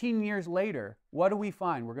 14 years later, what do we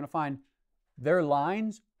find? We're going to find their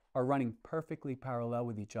lines are running perfectly parallel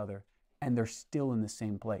with each other, and they're still in the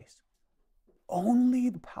same place. Only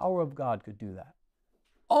the power of God could do that.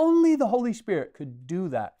 Only the Holy Spirit could do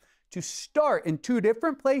that. To start in 2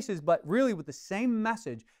 different places, but really with the same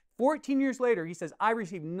message. 14 years later, he says, I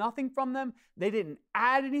received nothing from them. They didn't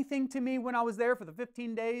add anything to me when I was there for the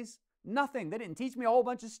 15 days. Nothing. They didn't teach me a whole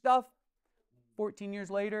bunch of stuff. 14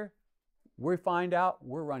 years later, we find out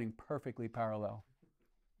we're running perfectly parallel.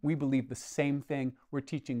 We believe the same thing. We're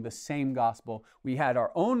teaching the same gospel. We had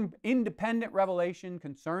our own independent revelation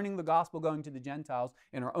concerning the gospel going to the Gentiles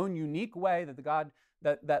in our own unique way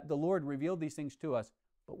that the Lord revealed these things to us,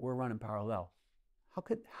 but we're running parallel.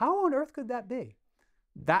 How on earth could that be?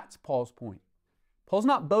 That's Paul's point. Paul's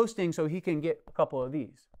not boasting so he can get a couple of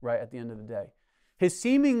these, right, at the end of the day. His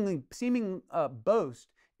seeming boast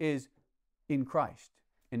is in Christ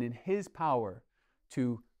and in his power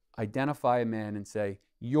to identify a man and say,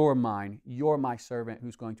 you're mine, you're my servant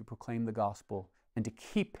who's going to proclaim the gospel, and to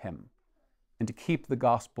keep him and to keep the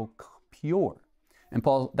gospel pure. And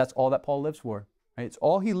Paul, that's all that Paul lives for. Right? It's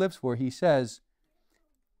all he lives for. He says,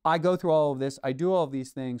 I go through all of this, I do all of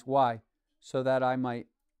these things. Why? So that I might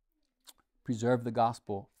preserve the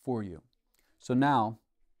gospel for you. So now,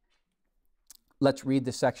 let's read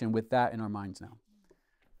this section with that in our minds now.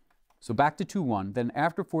 So back to 2:1. Then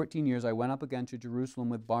after 14 years, I went up again to Jerusalem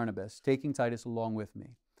with Barnabas, taking Titus along with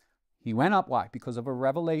me. He went up, why? Because of a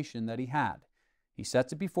revelation that he had. He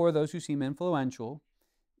sets it before those who seem influential,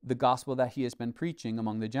 the gospel that he has been preaching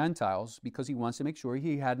among the Gentiles, because he wants to make sure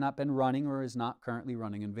he had not been running or is not currently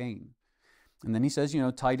running in vain. And then he says,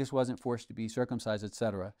 Titus wasn't forced to be circumcised,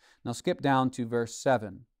 etc. Now skip down to verse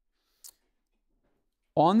 7.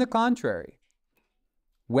 On the contrary,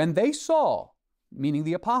 when they saw, meaning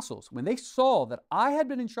the apostles, when they saw that I had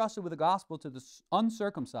been entrusted with the gospel to the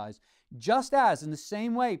uncircumcised, just as in the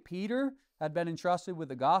same way Peter had been entrusted with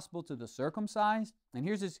the gospel to the circumcised. And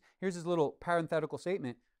here's his little parenthetical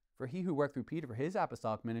statement. For he who worked through Peter for his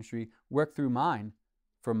apostolic ministry worked through mine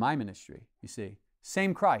for my ministry. You see,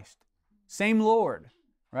 same Christ, same Lord,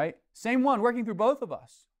 right? Same one working through both of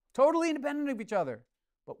us, totally independent of each other.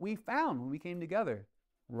 But we found when we came together,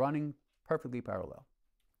 running perfectly parallel.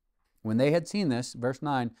 When they had seen this, verse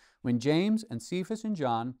 9, when James and Cephas and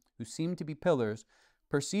John, who seemed to be pillars,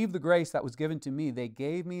 perceived the grace that was given to me, they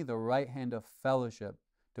gave me the right hand of fellowship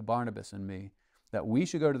to Barnabas and me, that we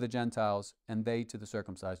should go to the Gentiles and they to the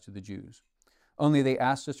circumcised, to the Jews. Only they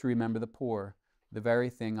asked us to remember the poor, the very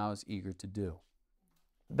thing I was eager to do.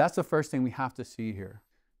 That's the first thing we have to see here.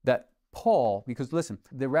 That Paul, because listen,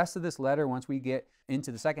 the rest of this letter, once we get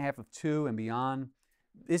into the second half of 2 and beyond,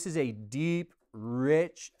 this is a deep,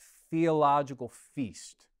 rich, theological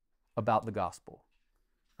feast about the gospel.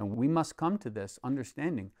 And we must come to this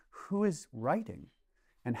understanding who is writing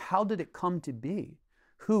and how did it come to be?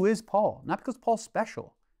 Who is Paul? Not because Paul's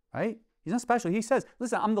special, right? He's not special. He says,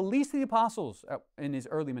 listen, I'm the least of the apostles in his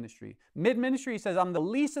early ministry. Mid-ministry, he says, I'm the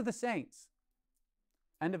least of the saints.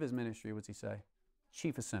 End of his ministry, what's he say?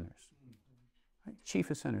 Chief of sinners. Right?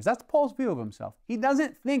 Chief of sinners. That's Paul's view of himself. He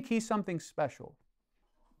doesn't think he's something special.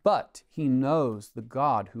 But he knows the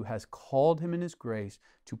God who has called him in his grace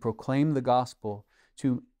to proclaim the gospel,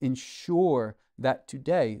 to ensure that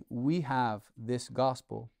today we have this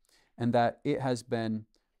gospel and that it has been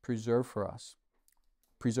preserved for us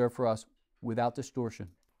without distortion.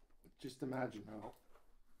 Just imagine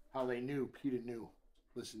how they knew, Peter knew,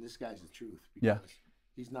 listen, this guy's the truth. Yeah.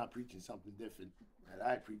 He's not preaching something different that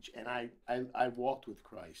I preach. And I walked with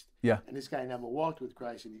Christ. Yeah. And this guy never walked with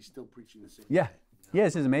Christ and he's still preaching the same Yeah. thing. Yeah,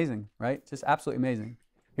 this is amazing, right? Just absolutely amazing.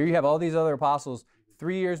 Here you have all these other apostles,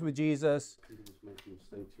 3 years with Jesus.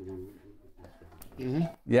 Mm-hmm.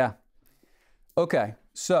 Yeah. Okay,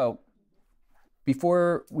 so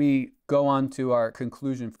before we go on to our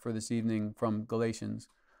conclusion for this evening from Galatians,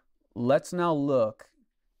 let's now look,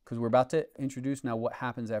 because we're about to introduce now what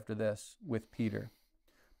happens after this with Peter.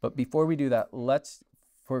 But before we do that,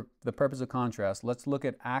 for the purpose of contrast, let's look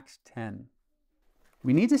at Acts 10.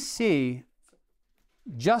 We need to see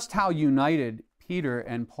just how united Peter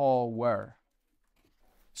and Paul were.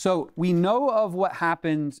 So we know of what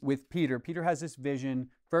happens with Peter. Peter has this vision.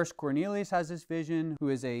 First, Cornelius has this vision, who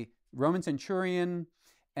is a Roman centurion,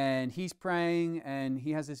 and he's praying, and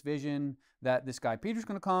he has this vision that this guy Peter's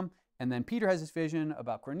going to come, and then Peter has this vision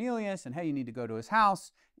about Cornelius, and hey, you need to go to his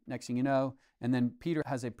house. Next thing you know, and then Peter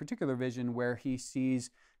has a particular vision where he sees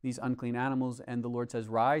these unclean animals, and the Lord says,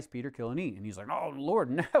 rise, Peter, kill and eat. And he's like, oh, Lord,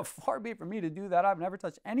 no, far be it from me to do that. I've never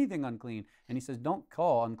touched anything unclean. And he says, don't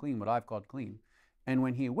call unclean what I've called clean. And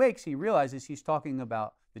when he awakes, he realizes he's talking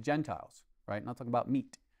about the Gentiles, right? Not talking about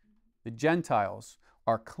meat. The Gentiles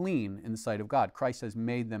are clean in the sight of God. Christ has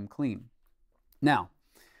made them clean. Now,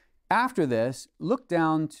 after this, look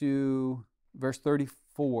down to verse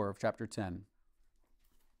 34 of chapter 10.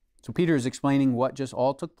 So Peter is explaining what just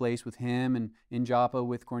all took place with him and in Joppa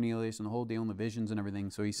with Cornelius and the whole deal and the visions and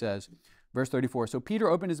everything. So he says, verse 34, so Peter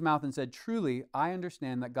opened his mouth and said, truly, I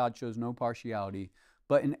understand that God shows no partiality,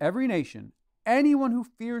 but in every nation, anyone who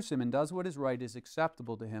fears him and does what is right is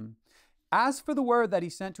acceptable to him. As for the word that he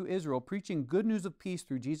sent to Israel, preaching good news of peace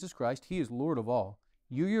through Jesus Christ, he is Lord of all.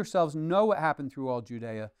 You yourselves know what happened through all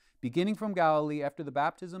Judea, beginning from Galilee after the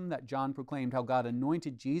baptism that John proclaimed, how God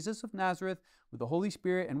anointed Jesus of Nazareth with the Holy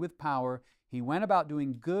Spirit and with power. He went about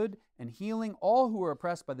doing good and healing all who were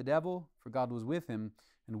oppressed by the devil, for God was with him.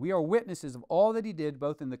 And we are witnesses of all that he did,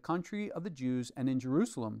 both in the country of the Jews and in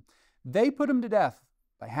Jerusalem. They put him to death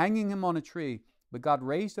by hanging him on a tree, but God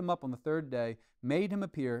raised him up on the third day, made him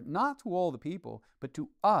appear not to all the people, but to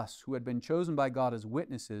us who had been chosen by God as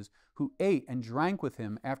witnesses, who ate and drank with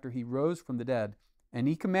him after he rose from the dead. And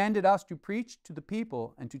he commanded us to preach to the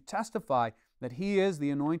people and to testify that he is the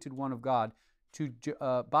anointed one of God,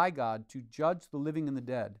 by God, to judge the living and the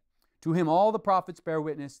dead. To him all the prophets bear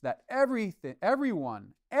witness that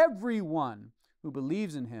everyone who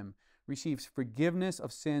believes in him receives forgiveness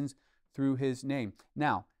of sins through his name.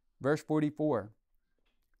 Now, verse 44.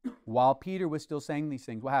 While Peter was still saying these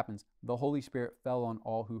things, what happens? The Holy Spirit fell on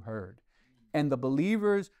all who heard. And the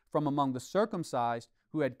believers from among the circumcised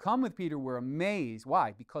who had come with Peter were amazed.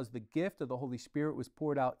 Why? Because the gift of the Holy Spirit was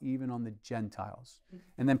poured out even on the Gentiles.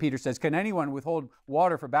 And then Peter says, can anyone withhold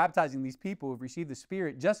water for baptizing these people who have received the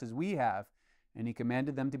Spirit just as we have? And he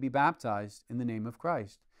commanded them to be baptized in the name of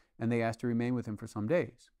Christ. And they asked to remain with him for some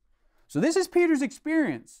days. So this is Peter's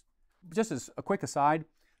experience. Just as a quick aside,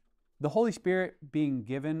 the Holy Spirit being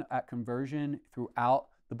given at conversion throughout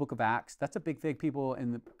the book of Acts, that's a big thing people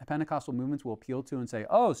in the Pentecostal movements will appeal to and say,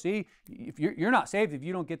 oh, see, if you're not saved if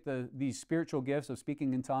you don't get these spiritual gifts of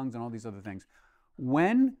speaking in tongues and all these other things.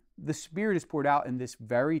 When the Spirit is poured out in this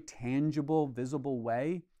very tangible, visible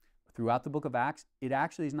way throughout the book of Acts, it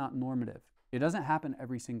actually is not normative. It doesn't happen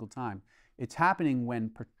every single time. It's happening when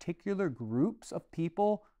particular groups of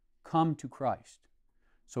people come to Christ.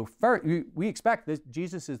 So first, we expect that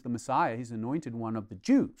Jesus is the Messiah. He's the anointed one of the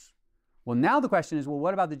Jews. Well, now the question is, well,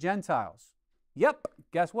 what about the Gentiles? Yep,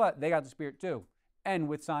 guess what? They got the Spirit too, and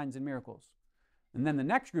with signs and miracles. And then the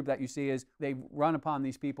next group that you see is they run upon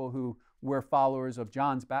these people who were followers of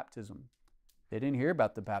John's baptism. They didn't hear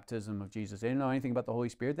about the baptism of Jesus. They didn't know anything about the Holy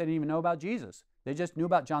Spirit. They didn't even know about Jesus. They just knew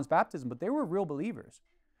about John's baptism, but they were real believers.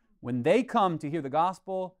 When they come to hear the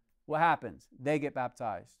gospel, what happens? They get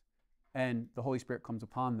baptized. And the Holy Spirit comes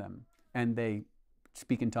upon them, and they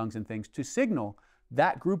speak in tongues and things to signal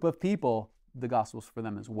that group of people the gospel's for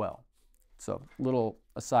them as well. So, little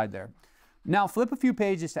aside there. Now, flip a few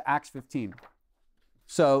pages to Acts 15.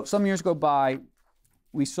 So, some years go by.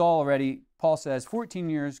 We saw already, Paul says, 14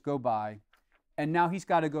 years go by, and now he's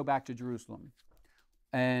got to go back to Jerusalem.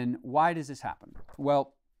 And why does this happen?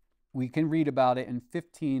 Well, we can read about it in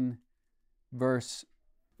 15 verse,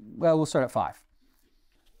 well, we'll start at 5.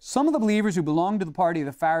 Some of the believers who belonged to the party of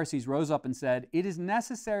the Pharisees rose up and said, it is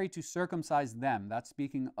necessary to circumcise them. That's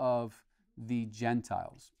speaking of the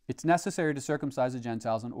Gentiles. It's necessary to circumcise the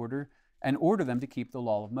Gentiles and order them to keep the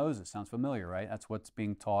law of Moses. Sounds familiar, right? That's what's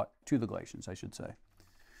being taught to the Galatians, I should say.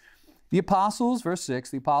 The apostles, verse 6,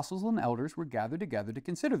 the apostles and elders were gathered together to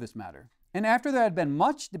consider this matter. And after there had been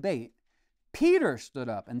much debate, Peter stood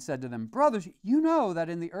up and said to them, brothers, you know that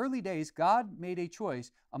in the early days God made a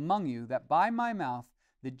choice among you that by my mouth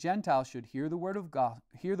the Gentiles should hear the word of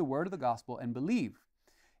the gospel and believe.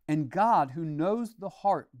 And God, who knows the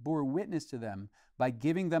heart, bore witness to them by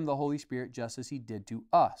giving them the Holy Spirit just as he did to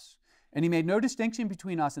us. And he made no distinction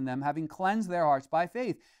between us and them, having cleansed their hearts by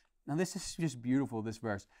faith. Now this is just beautiful, this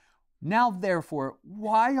verse. Now therefore,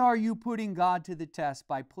 why are you putting God to the test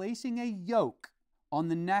by placing a yoke on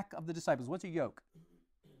the neck of the disciples? What's a yoke?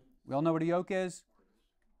 We all know what a yoke is,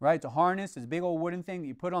 right? It's a harness. It's a big old wooden thing that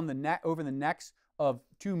you put on the neck, over the necks of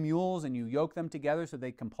two mules, and you yoke them together so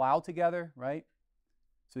they can plow together, right?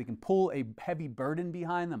 So they can pull a heavy burden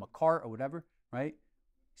behind them, a cart or whatever, right?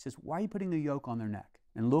 He says, why are you putting a yoke on their neck?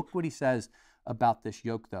 And look what he says about this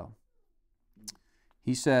yoke, though.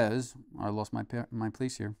 He says, I lost my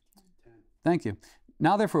place here. Thank you.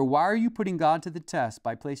 Now, therefore, why are you putting God to the test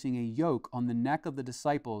by placing a yoke on the neck of the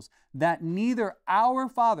disciples that neither our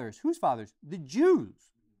fathers, whose fathers? The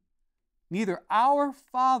Jews. Neither our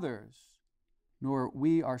fathers nor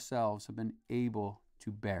we ourselves have been able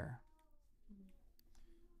to bear.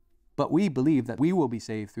 But we believe that we will be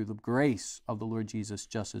saved through the grace of the Lord Jesus,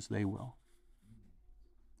 just as they will.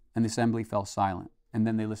 And the assembly fell silent. And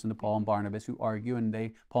then they listened to Paul and Barnabas, who argue, and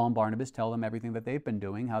Paul and Barnabas tell them everything that they've been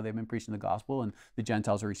doing, how they've been preaching the gospel, and the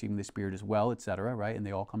Gentiles are receiving the Spirit as well, etc., right? And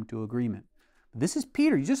they all come to agreement. But this is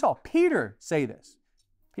Peter. You just saw Peter say this.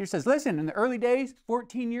 Peter says, listen, in the early days,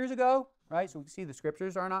 14 years ago, right? So we can see the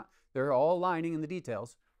scriptures are not, they're all aligning in the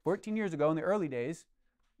details. 14 years ago, in the early days,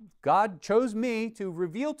 God chose me to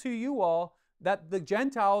reveal to you all that the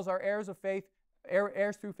Gentiles are heirs of faith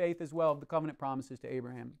heirs through faith as well of the covenant promises to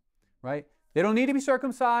Abraham, right? They don't need to be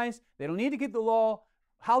circumcised. They don't need to keep the law.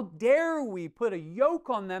 How dare we put a yoke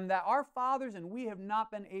on them that our fathers and we have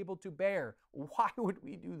not been able to bear? Why would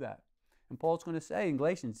we do that? And Paul's going to say in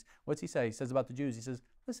Galatians, what's he say? He says about the Jews, he says,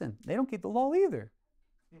 listen, they don't keep the law either.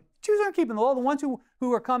 Jews aren't keeping the law. The ones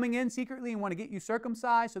who are coming in secretly and want to get you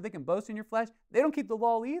circumcised so they can boast in your flesh, they don't keep the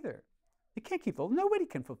law either. They can't keep the law. Nobody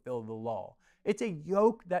can fulfill the law. It's a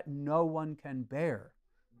yoke that no one can bear.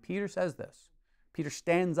 Peter says this. Peter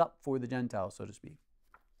stands up for the Gentiles, so to speak.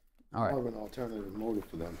 All right. More of an alternative motive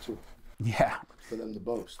for them, too. Yeah. For them to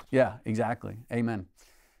boast. Yeah, exactly. Amen.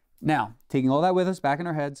 Now, taking all that with us back in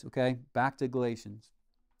our heads, okay, back to Galatians.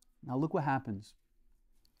 Now look what happens.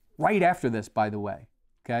 Right after this, by the way,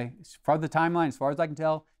 okay, as far as the timeline, as far as I can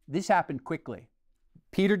tell, this happened quickly.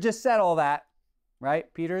 Peter just said all that,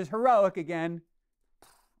 right? Peter is heroic again.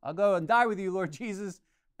 I'll go and die with you, Lord Jesus.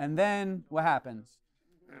 And then what happens?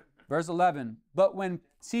 Verse 11, but when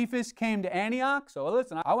Cephas came to Antioch, so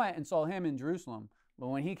listen, I went and saw him in Jerusalem, but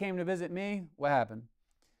when he came to visit me, what happened?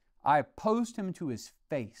 I opposed him to his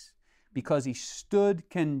face because he stood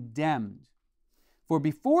condemned. For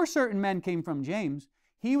before certain men came from James,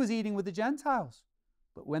 he was eating with the Gentiles.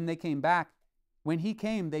 But when he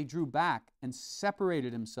came, they drew back and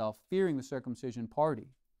separated himself, fearing the circumcision party.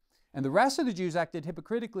 And the rest of the Jews acted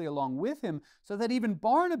hypocritically along with him, so that even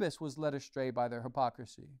Barnabas was led astray by their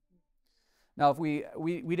hypocrisy. Now, if we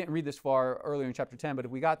didn't read this far earlier in chapter 10, but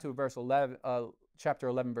if we got to verse 11, chapter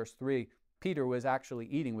 11, verse 3, Peter was actually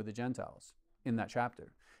eating with the Gentiles in that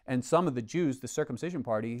chapter. And some of the Jews, the circumcision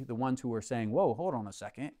party, the ones who were saying, whoa, hold on a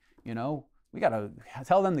second, we got to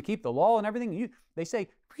tell them to keep the law and everything. They say,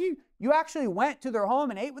 you actually went to their home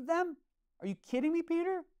and ate with them? Are you kidding me,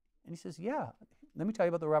 Peter? And he says, yeah, let me tell you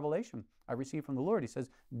about the revelation I received from the Lord. He says,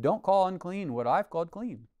 don't call unclean what I've called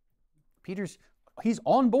clean. He's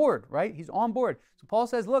on board, right? He's on board. So Paul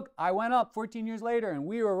says, look, I went up 14 years later and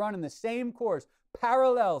we were running the same course,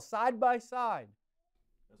 parallel, side by side.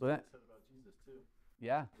 That's what it said about Jesus too.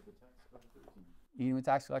 Yeah. With the tax collectors. Eating with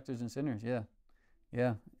tax collectors and sinners, yeah.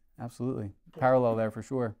 Yeah, absolutely. Parallel there for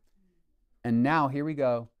sure. And now, here we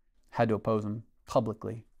go, had to oppose him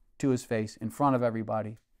publicly, to his face, in front of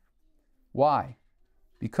everybody. Why?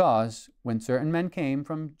 Because when certain men came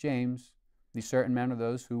from James, these certain men are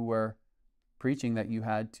those who were preaching that you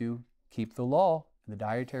had to keep the law, the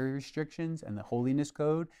dietary restrictions, and the holiness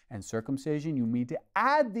code, and circumcision. You need to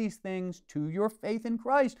add these things to your faith in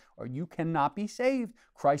Christ, or you cannot be saved.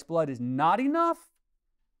 Christ's blood is not enough.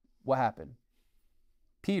 What happened?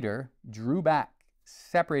 Peter drew back,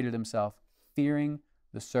 separated himself, fearing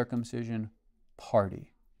the circumcision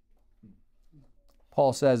party.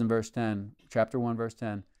 Paul says in verse 10, chapter 1, verse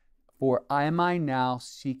 10, for am I now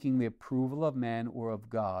seeking the approval of man or of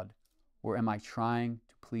God? Or am I trying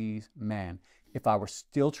to please man? If I were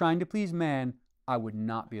still trying to please man, I would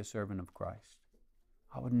not be a servant of Christ.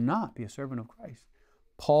 I would not be a servant of Christ.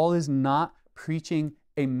 Paul is not preaching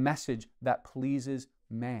a message that pleases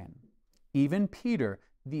man. Even Peter,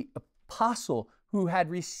 the apostle who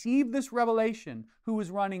had received this revelation, who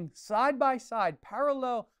was running side by side,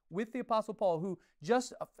 parallel with the apostle Paul, who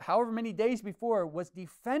just however many days before was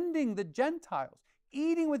defending the Gentiles,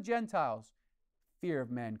 eating with Gentiles, fear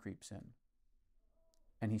of man creeps in.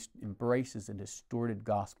 And he embraces a distorted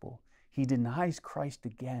gospel. He denies Christ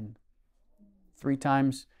again. 3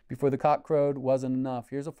 times before the cock crowed wasn't enough.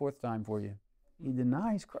 Here's a 4th time for you. He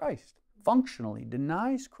denies Christ. Functionally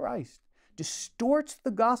denies Christ. Distorts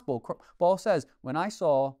the gospel. Paul says, when I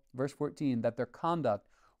saw, verse 14, that their conduct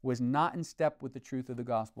was not in step with the truth of the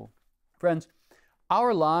gospel. Friends,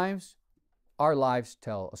 our lives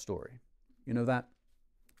tell a story. You know that?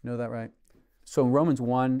 You know that, right? So Romans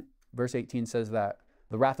 1, verse 18 says that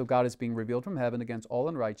the wrath of God is being revealed from heaven against all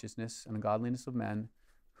unrighteousness and ungodliness of men,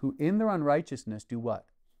 who in their unrighteousness do what?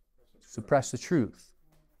 Suppress the truth,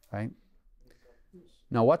 right?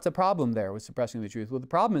 Now, what's the problem there with suppressing the truth? Well, the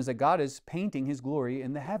problem is that God is painting his glory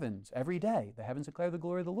in the heavens every day. The heavens declare the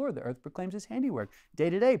glory of the Lord. The earth proclaims his handiwork. Day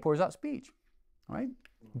to day pours out speech, right?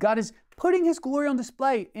 God is putting his glory on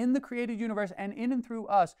display in the created universe and in and through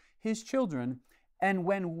us, his children. And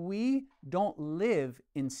when we don't live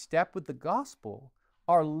in step with the gospel,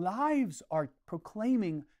 our lives are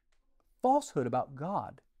proclaiming falsehood about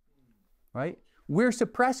God, right? We're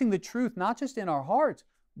suppressing the truth, not just in our hearts,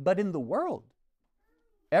 but in the world.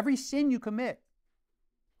 Every sin you commit,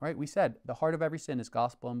 right? We said the heart of every sin is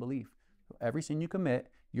gospel unbelief. Every sin you commit,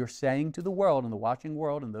 you're saying to the world and the watching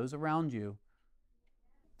world and those around you,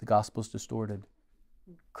 the gospel's distorted.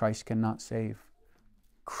 Christ cannot save.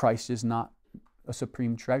 Christ is not a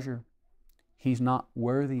supreme treasure. He's not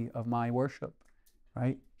worthy of my worship.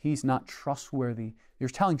 right? He's not trustworthy. You're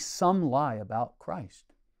telling some lie about Christ.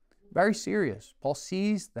 Very serious. Paul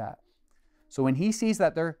sees that. So when he sees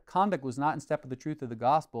that their conduct was not in step with the truth of the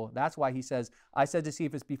gospel, that's why he says, I said to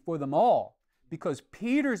Cephas before them all, because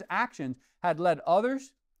Peter's actions had led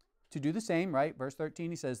others to do the same, right? Verse 13,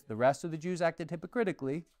 he says, the rest of the Jews acted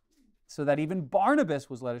hypocritically, so that even Barnabas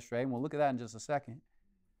was led astray, and we'll look at that in just a second.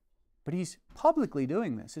 But he's publicly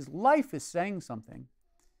doing this. His life is saying something.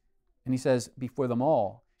 And he says, before them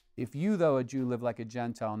all, if you, though a Jew, live like a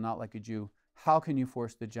Gentile, not like a Jew, how can you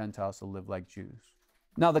force the Gentiles to live like Jews?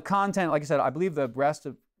 Now, the content, like I said, I believe the rest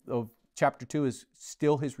of chapter 2 is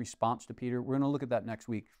still his response to Peter. We're going to look at that next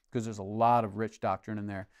week because there's a lot of rich doctrine in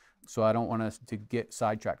there. So I don't want us to get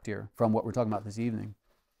sidetracked here from what we're talking about this evening.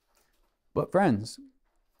 But friends,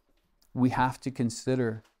 we have to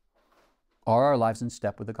consider, are our lives in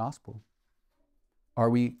step with the gospel? Are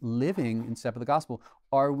we living in step with the gospel?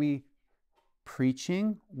 Are we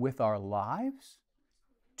preaching with our lives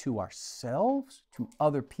to ourselves, to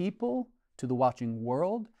other people, to the watching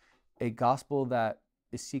world, a gospel that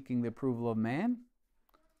is seeking the approval of man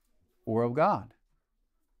or of God?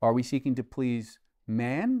 Are we seeking to please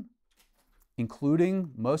man,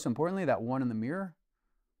 including, most importantly, that one in the mirror,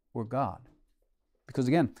 or God? Because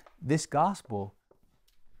again, this gospel,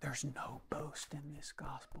 there's no boast in this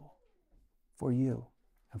gospel for you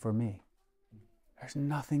and for me. There's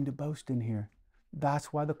nothing to boast in here.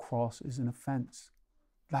 That's why the cross is an offense.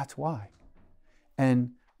 That's why.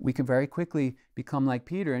 And we can very quickly become like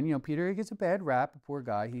Peter. And, Peter, he gets a bad rap, a poor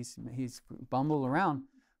guy. He's bumbled around.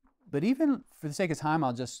 But even for the sake of time,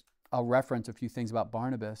 I'll reference a few things about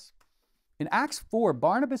Barnabas. In Acts 4,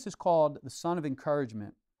 Barnabas is called the son of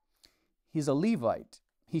encouragement. He's a Levite.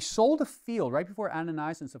 He sold a field right before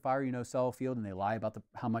Ananias and Sapphira, sell a field, and they lie about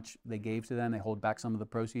how much they gave to them. They hold back some of the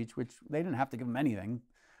proceeds, which they didn't have to give them anything.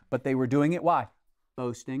 But they were doing it. Why?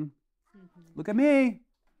 Boasting. Look at me.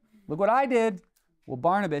 Look what I did. Well,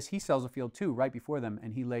 Barnabas, he sells a field too right before them,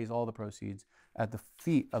 and he lays all the proceeds at the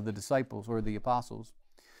feet of the disciples or the apostles.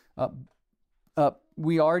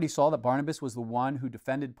 We already saw that Barnabas was the one who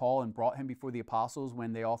defended Paul and brought him before the apostles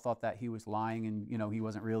when they all thought that he was lying and, he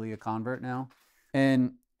wasn't really a convert now.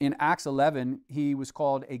 And in Acts 11, he was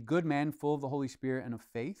called a good man full of the Holy Spirit and of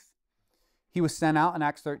faith. He was sent out in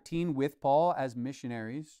Acts 13 with Paul as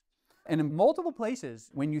missionaries. And in multiple places,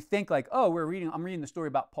 when you think like, oh, I'm reading the story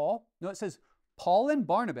about Paul. No, it says Paul and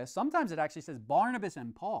Barnabas. Sometimes it actually says Barnabas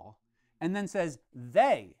and Paul. And then says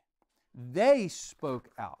they spoke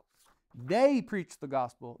out. They preached the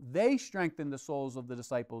gospel. They strengthened the souls of the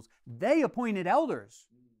disciples. They appointed elders.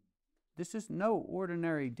 This is no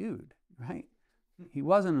ordinary dude, right? He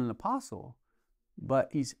wasn't an apostle, but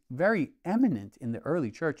he's very eminent in the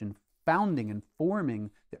early church and founding and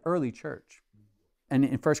forming the early church. And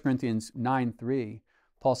in 1 Corinthians 9:3,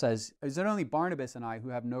 Paul says, is it only Barnabas and I who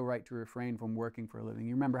have no right to refrain from working for a living?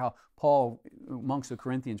 You remember how Paul, amongst the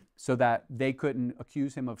Corinthians, so that they couldn't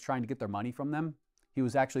accuse him of trying to get their money from them, he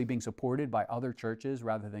was actually being supported by other churches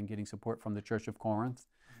rather than getting support from the church of Corinth.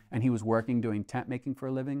 And he was working, doing tent making for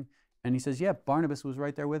a living. And he says, yeah, Barnabas was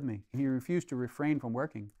right there with me. He refused to refrain from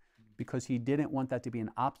working because he didn't want that to be an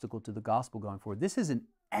obstacle to the gospel going forward. This is an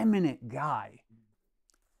eminent guy.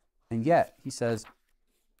 And yet, he says,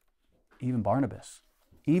 even Barnabas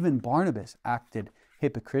acted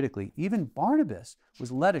hypocritically. Even Barnabas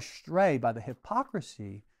was led astray by the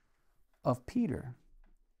hypocrisy of Peter.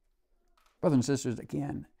 Brothers and sisters,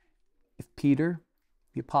 again, if Peter,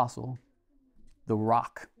 the apostle, the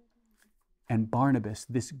rock, and Barnabas,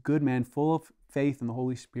 this good man full of faith in the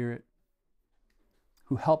Holy Spirit,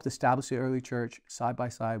 who helped establish the early church side by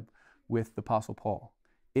side with the apostle Paul,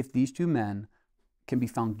 if these two men can be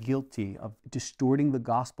found guilty of distorting the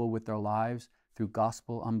gospel with their lives through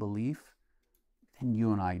gospel unbelief, then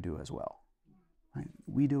you and I do as well. Right?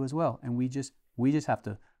 We do as well. And we just have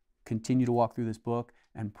to continue to walk through this book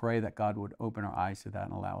and pray that God would open our eyes to that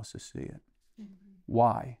and allow us to see it. Mm-hmm.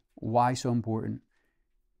 Why? Why so important?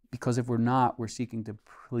 Because if we're not, we're seeking to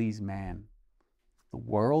please man. The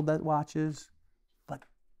world that watches, but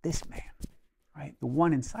this man, right? The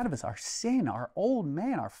one inside of us, our sin, our old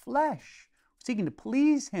man, our flesh. We're seeking to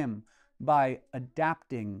please him by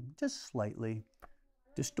adapting just slightly,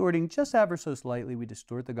 distorting just ever so slightly. We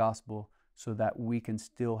distort the gospel so that we can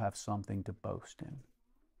still have something to boast in.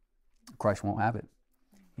 Christ won't have it.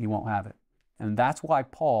 He won't have it. And that's why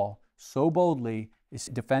Paul so boldly is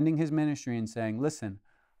defending his ministry and saying, listen,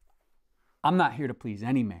 I'm not here to please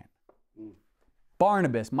any man.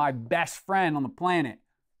 Barnabas, my best friend on the planet,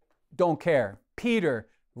 don't care. Peter,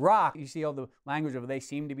 rock. You see all the language of they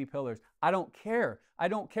seem to be pillars. I don't care. I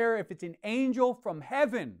don't care if it's an angel from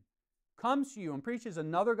heaven comes to you and preaches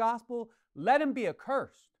another gospel, let him be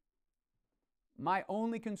accursed. My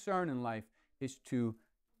only concern in life is to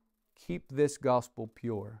keep this gospel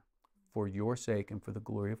pure for your sake and for the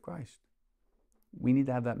glory of Christ. We need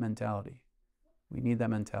to have that mentality. We need that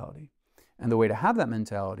mentality. And the way to have that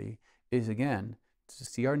mentality is, again, to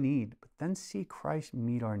see our need, but then see Christ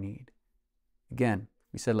meet our need. Again,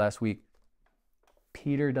 we said last week,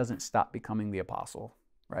 Peter doesn't stop becoming the apostle,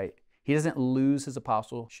 right? He doesn't lose his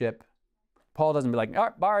apostleship. Paul doesn't be like,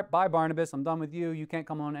 all right, bye, Barnabas, I'm done with you. You can't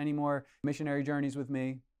come on any more missionary journeys with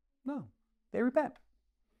me. No, they repent.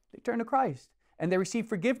 They turn to Christ and they receive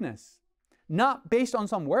forgiveness. Not based on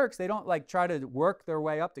some works. They don't like try to work their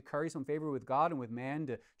way up to curry some favor with God and with man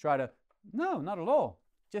to try to, no, not at all.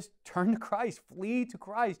 Just turn to Christ, flee to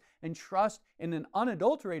Christ, and trust in an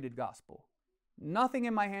unadulterated gospel. Nothing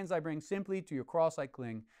in my hands I bring, simply to your cross I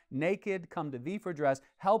cling. Naked, come to thee for dress.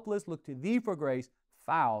 Helpless, look to thee for grace.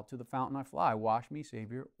 Foul, to the fountain I fly. Wash me,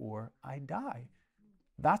 Savior, or I die.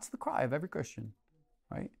 That's the cry of every Christian,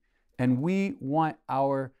 right? And we want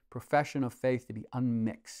our profession of faith to be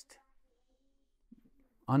unmixed.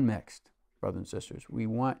 Unmixed, brothers and sisters. We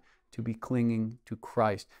want to be clinging to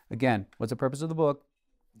Christ. Again, what's the purpose of the book?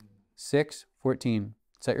 6:14.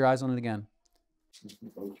 Set your eyes on it again.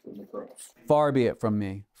 Far be it from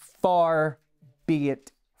me. Far be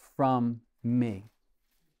it from me.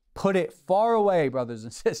 Put it far away, brothers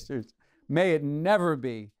and sisters. May it never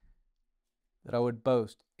be that I would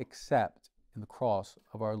boast except in the cross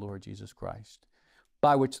of our Lord Jesus Christ,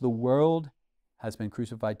 by which the world has been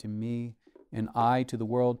crucified to me, and I to the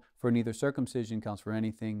world. For neither circumcision counts for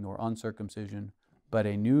anything, nor uncircumcision, but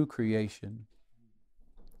a new creation.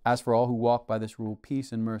 As for all who walk by this rule,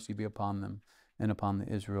 peace and mercy be upon them and upon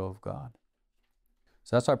the Israel of God.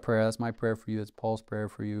 So that's our prayer. That's my prayer for you. That's Paul's prayer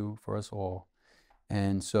for you, for us all.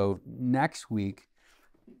 And so next week,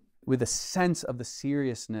 with a sense of the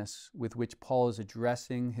seriousness with which Paul is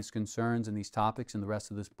addressing his concerns in these topics in the rest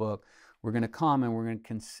of this book, we're going to come and we're going to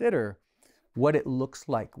consider what it looks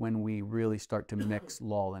like when we really start to mix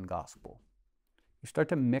law and gospel. You start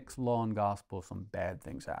to mix law and gospel, some bad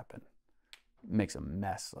things happen. It makes a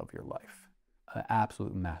mess of your life, an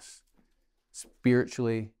absolute mess.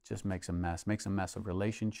 Spiritually, just makes a mess of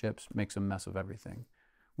relationships, makes a mess of everything.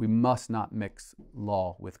 We must not mix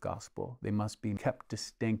law with gospel. They must be kept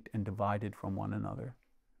distinct and divided from one another,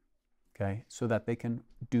 okay? So that they can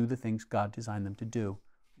do the things God designed them to do.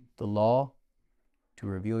 The law, to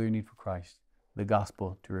reveal your need for Christ. The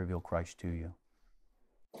gospel, to reveal Christ to you.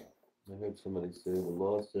 I heard somebody say the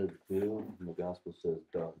law says do, and the gospel says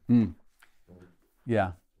done.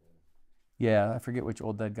 Yeah. Yeah, I forget which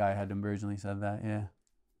old dead guy had originally said that, yeah.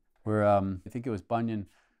 Where, I think it was Bunyan.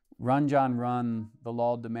 Run, John, run, the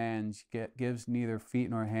law demands, gives neither feet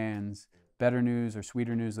nor hands. Better news or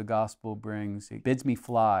sweeter news the gospel brings. It bids me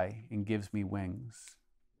fly and gives me wings.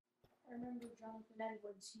 I remember Jonathan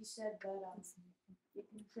Edwards, he said that you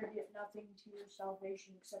contribute nothing to your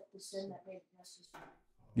salvation except the sin that made it necessary.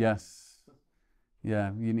 Yes.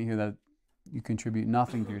 Yeah, you didn't hear that. You contribute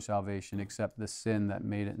nothing to your salvation except the sin that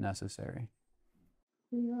made it necessary.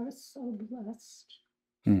 We are so blessed.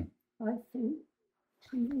 I think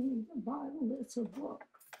to me the Bible is a book.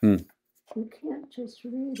 You can't just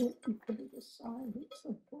read it and put it aside. It's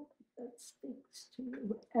a book that speaks to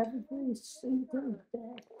you every single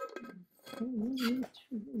day. And you need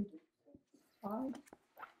to read it. I'm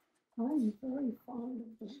very fond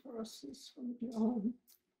of the verses from John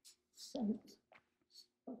 6.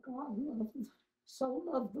 For God so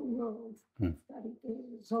loved the world that he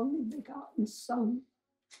gave his only begotten Son,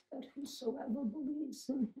 that whosoever believes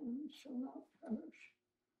in him shall not perish,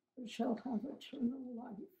 but shall have eternal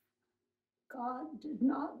life. God did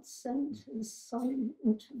not send his Son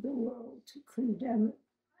into the world to condemn it,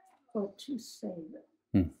 but to save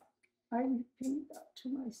it. I repeat that to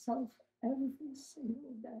myself every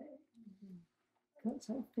single day,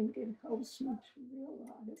 because I think it helps me to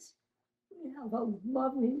realize we have a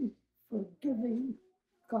loving, forgiving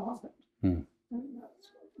God, and that's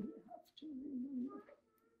what we have to remember.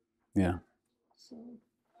 Yeah. So,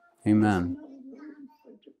 Amen. there's no room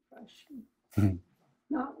for depression.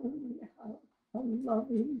 Not when we have a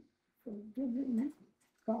loving, forgiving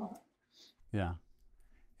God. Yeah.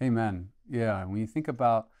 Amen. Yeah. When you think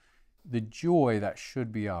about the joy that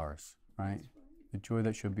should be ours, right? The joy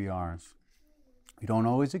that should be ours. We don't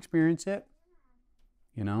always experience it,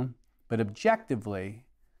 you know, but objectively,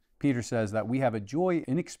 Peter says that we have a joy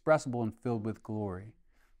inexpressible and filled with glory.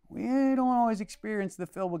 We don't always experience the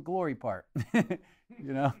filled with glory part,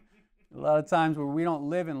 you know. A lot of times where we don't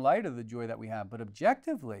live in light of the joy that we have, but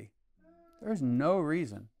objectively, there's no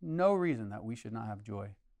reason that we should not have joy.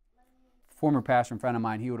 former pastor and friend of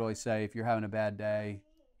mine, he would always say, if you're having a bad day,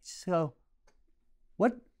 so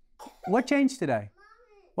what changed today?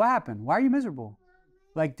 What happened? Why are you miserable?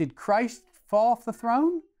 Like, did Christ fall off the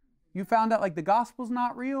throne? You found out like the gospel's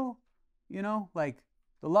not real? You know, like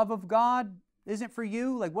the love of God isn't for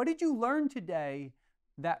you? Like, what did you learn today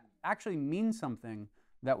that actually means something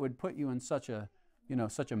that would put you in such a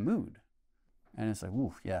mood? And it's like,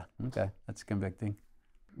 ooh, yeah, okay, that's convicting.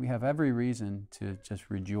 We have every reason to just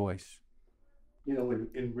rejoice. You know,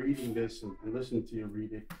 in reading this and listening to you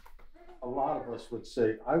read it, a lot of us would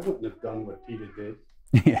say, I wouldn't have done what Peter did.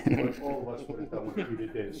 Yeah. But all of us would have done what Peter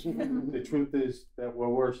did. The truth is that we're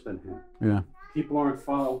worse than him. Yeah. People aren't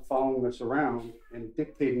following us around and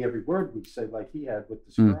dictating every word we say like he had with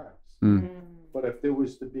the scribes. But if there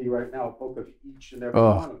was to be right now a book of each and every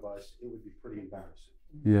one of us, it would be pretty embarrassing.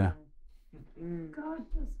 Yeah. God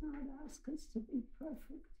does not ask us to be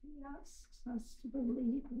perfect. He asks us to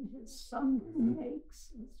believe in his Son who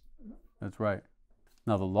makes us perfect. That's right.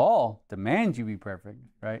 Now, the law demands you be perfect,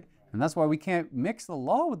 right? And that's why we can't mix the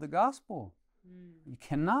law with the gospel. You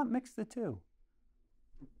cannot mix the two.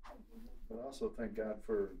 But I also thank God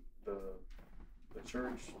for the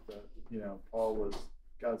church that,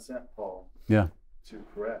 God sent Paul Yeah. to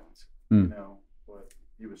correct, what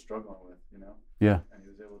he was struggling with, Yeah. and he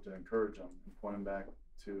was able to encourage him and point him back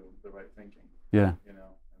to the right thinking, Yeah. and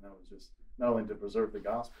that was just not only to preserve the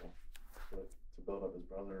gospel, but to build up his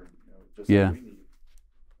brother, just like we need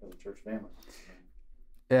as a church family.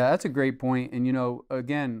 Yeah, that's a great point. And,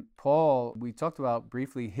 again, Paul, we talked about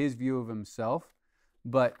briefly his view of himself,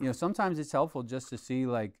 but, sometimes it's helpful just to see,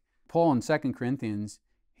 like, Paul in 2 Corinthians,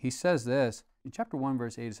 he says this, in chapter 1,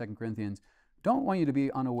 verse 8 of 2 Corinthians, don't want you to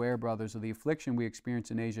be unaware, brothers, of the affliction we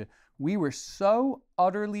experienced in Asia. We were so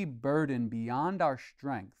utterly burdened beyond our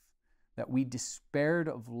strength that we despaired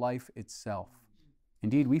of life itself.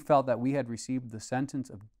 Indeed, we felt that we had received the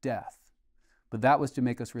sentence of death, but that was to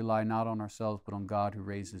make us rely not on ourselves, but on God who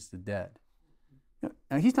raises the dead.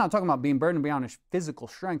 Now, he's not talking about being burdened beyond his physical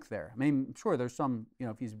strength there. I mean, sure, there's some,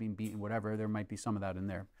 if he's being beaten, whatever, there might be some of that in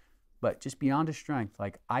there. But just beyond his strength,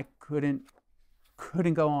 like I couldn't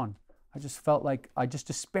go on. I just felt like I just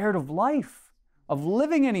despaired of life, of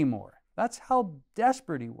living anymore. That's how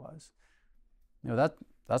desperate he was.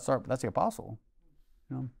 That's the apostle.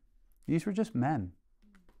 These were just men.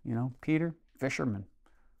 Peter, fisherman.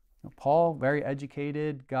 Paul, very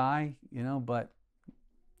educated guy, but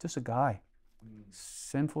just a guy.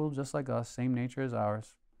 Sinful just like us, same nature as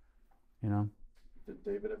ours. Did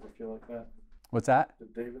David ever feel like that? What's that?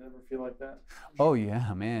 Did David ever feel like that? Oh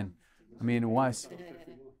yeah, man. I mean, it was.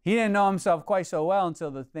 He didn't know himself quite so well until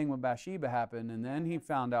the thing with Bathsheba happened, and then he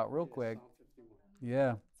found out real quick.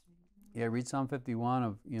 Yeah. Yeah, read Psalm 51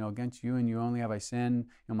 of, against you and you only have I sinned.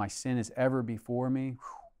 My sin is ever before me.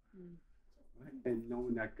 And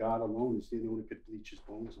knowing that God alone is the only one who could bleach his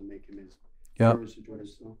bones and make him as Yep. as joy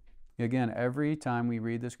as snow. Again, every time we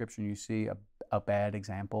read the scripture and you see a bad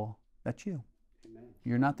example, that's you. Amen.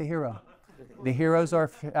 You're not the hero. The heroes are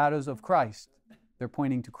shadows of Christ. They're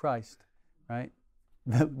pointing to Christ, right?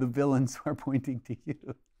 The villains are pointing to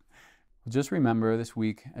you. Just remember this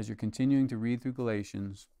week, as you're continuing to read through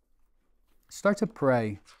Galatians, start to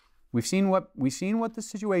pray. We've seen what the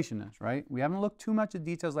situation is, right? We haven't looked too much at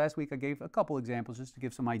details. Last week I gave a couple examples just to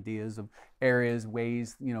give some ideas of areas,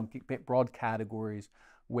 ways, broad categories,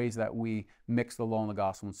 ways that we mix the law and the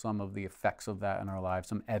gospel and some of the effects of that in our lives,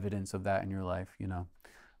 some evidence of that in your life,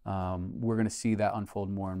 We're going to see that unfold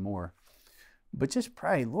more and more. But just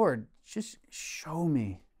pray, Lord, just show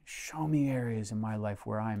me areas in my life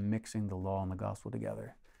where I'm mixing the law and the gospel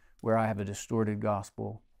together, where I have a distorted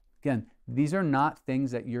gospel. Again, these are not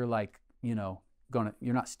things that you're like, you're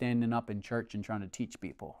not standing up in church and trying to teach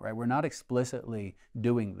people, right? We're not explicitly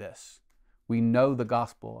doing this. We know the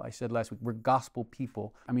gospel. I said last week, we're gospel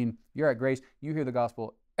people. I mean, you're at Grace, you hear the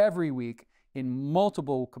gospel every week in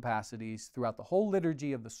multiple capacities throughout the whole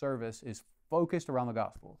liturgy of the service is focused around the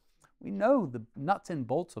gospel. We know the nuts and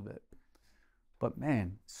bolts of it. But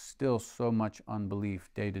man, still so much unbelief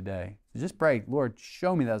day to day. So just pray, Lord,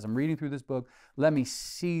 show me that as I'm reading through this book. Let me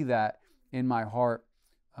see that in my heart,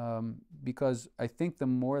 because I think the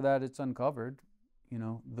more that it's uncovered,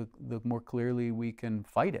 the more clearly we can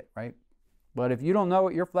fight it, right? But if you don't know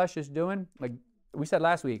what your flesh is doing, like we said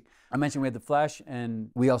last week, I mentioned we had the flesh, and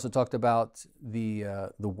we also talked about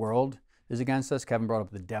the world is against us. Kevin brought up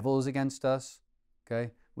the devil is against us. Okay,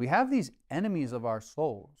 we have these enemies of our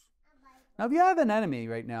souls. Now, if you have an enemy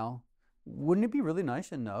right now, wouldn't it be really nice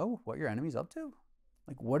to know what your enemy's up to?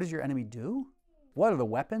 Like, what does your enemy do? What are the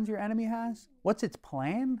weapons your enemy has? What's its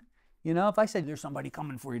plan? If I said there's somebody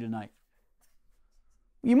coming for you tonight,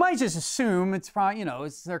 You might just assume it's probably, you know,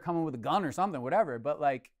 they're coming with a gun or something, whatever. But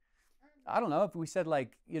like, I don't know, if we said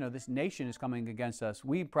like, you know, this nation is coming against us,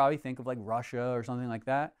 we probably think of like Russia or something like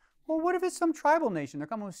that. Well, what if it's some tribal nation? They're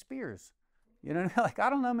coming with spears. You know, like,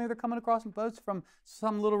 I don't know, maybe they're coming across some boats from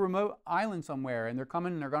some little remote island somewhere, and they're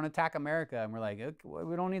coming and they're going to attack America. And we're like, okay, well,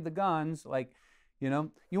 we don't need the guns. Like, you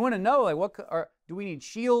know, you want to know, like, do we need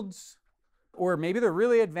shields? Or maybe they're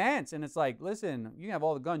really advanced, and it's like, listen, you can have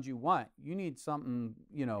all the guns you want. You need something,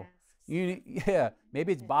 you know,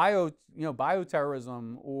 maybe it's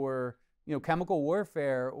bioterrorism, or, you know, chemical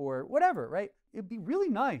warfare, or whatever, right? It'd be really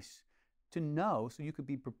nice to know, so you could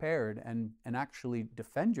be prepared and actually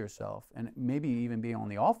defend yourself, and maybe even be on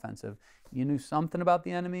the offensive. You knew something about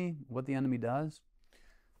the enemy, what the enemy does.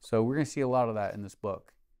 So we're going to see a lot of that in this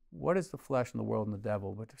book. What is the flesh and the world and the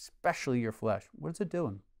devil, but especially your flesh? What is it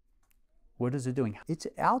doing? What is it doing? It's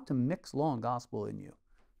out to mix law and gospel in you.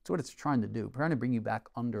 That's what it's trying to do, trying to bring you back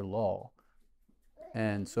under law.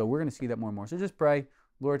 And so we're going to see that more and more. So just pray,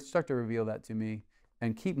 Lord, start to reveal that to me,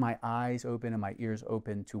 and keep my eyes open and my ears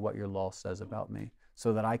open to what your law says about me,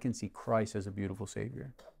 so that I can see Christ as a beautiful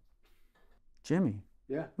Savior. Jimmy,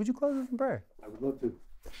 Yeah, would you close us in prayer? I would love to.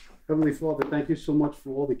 Heavenly Father, thank you so much for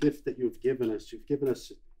all the gifts that you've given us. You've given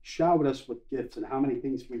us, showered us with gifts, and how many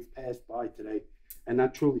things we've passed by today and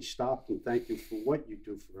not truly stopped. And thank you for what you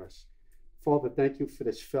do for us. Father, thank you for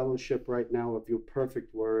this fellowship right now of your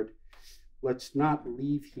perfect word. Let's not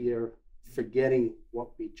leave here forgetting what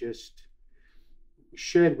we just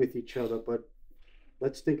shared with each other, but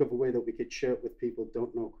let's think of a way that we could share it with people who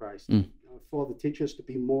don't know Christ. Father, teach us to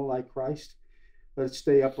be more like Christ. Let's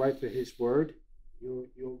stay upright for his word.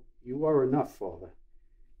 You are enough, Father.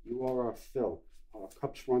 You are our fill. Our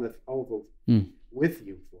cups runneth over with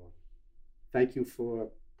you, Father. Thank you for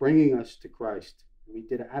bringing us to Christ. We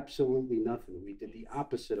did absolutely nothing. We did the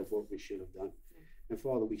opposite of what we should have done. And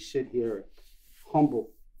Father, we sit here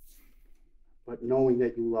humble, but knowing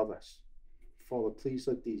that you love us. Father, please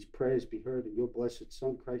let these prayers be heard in your blessed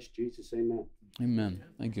Son, Christ Jesus. Amen. Amen.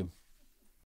 Thank you.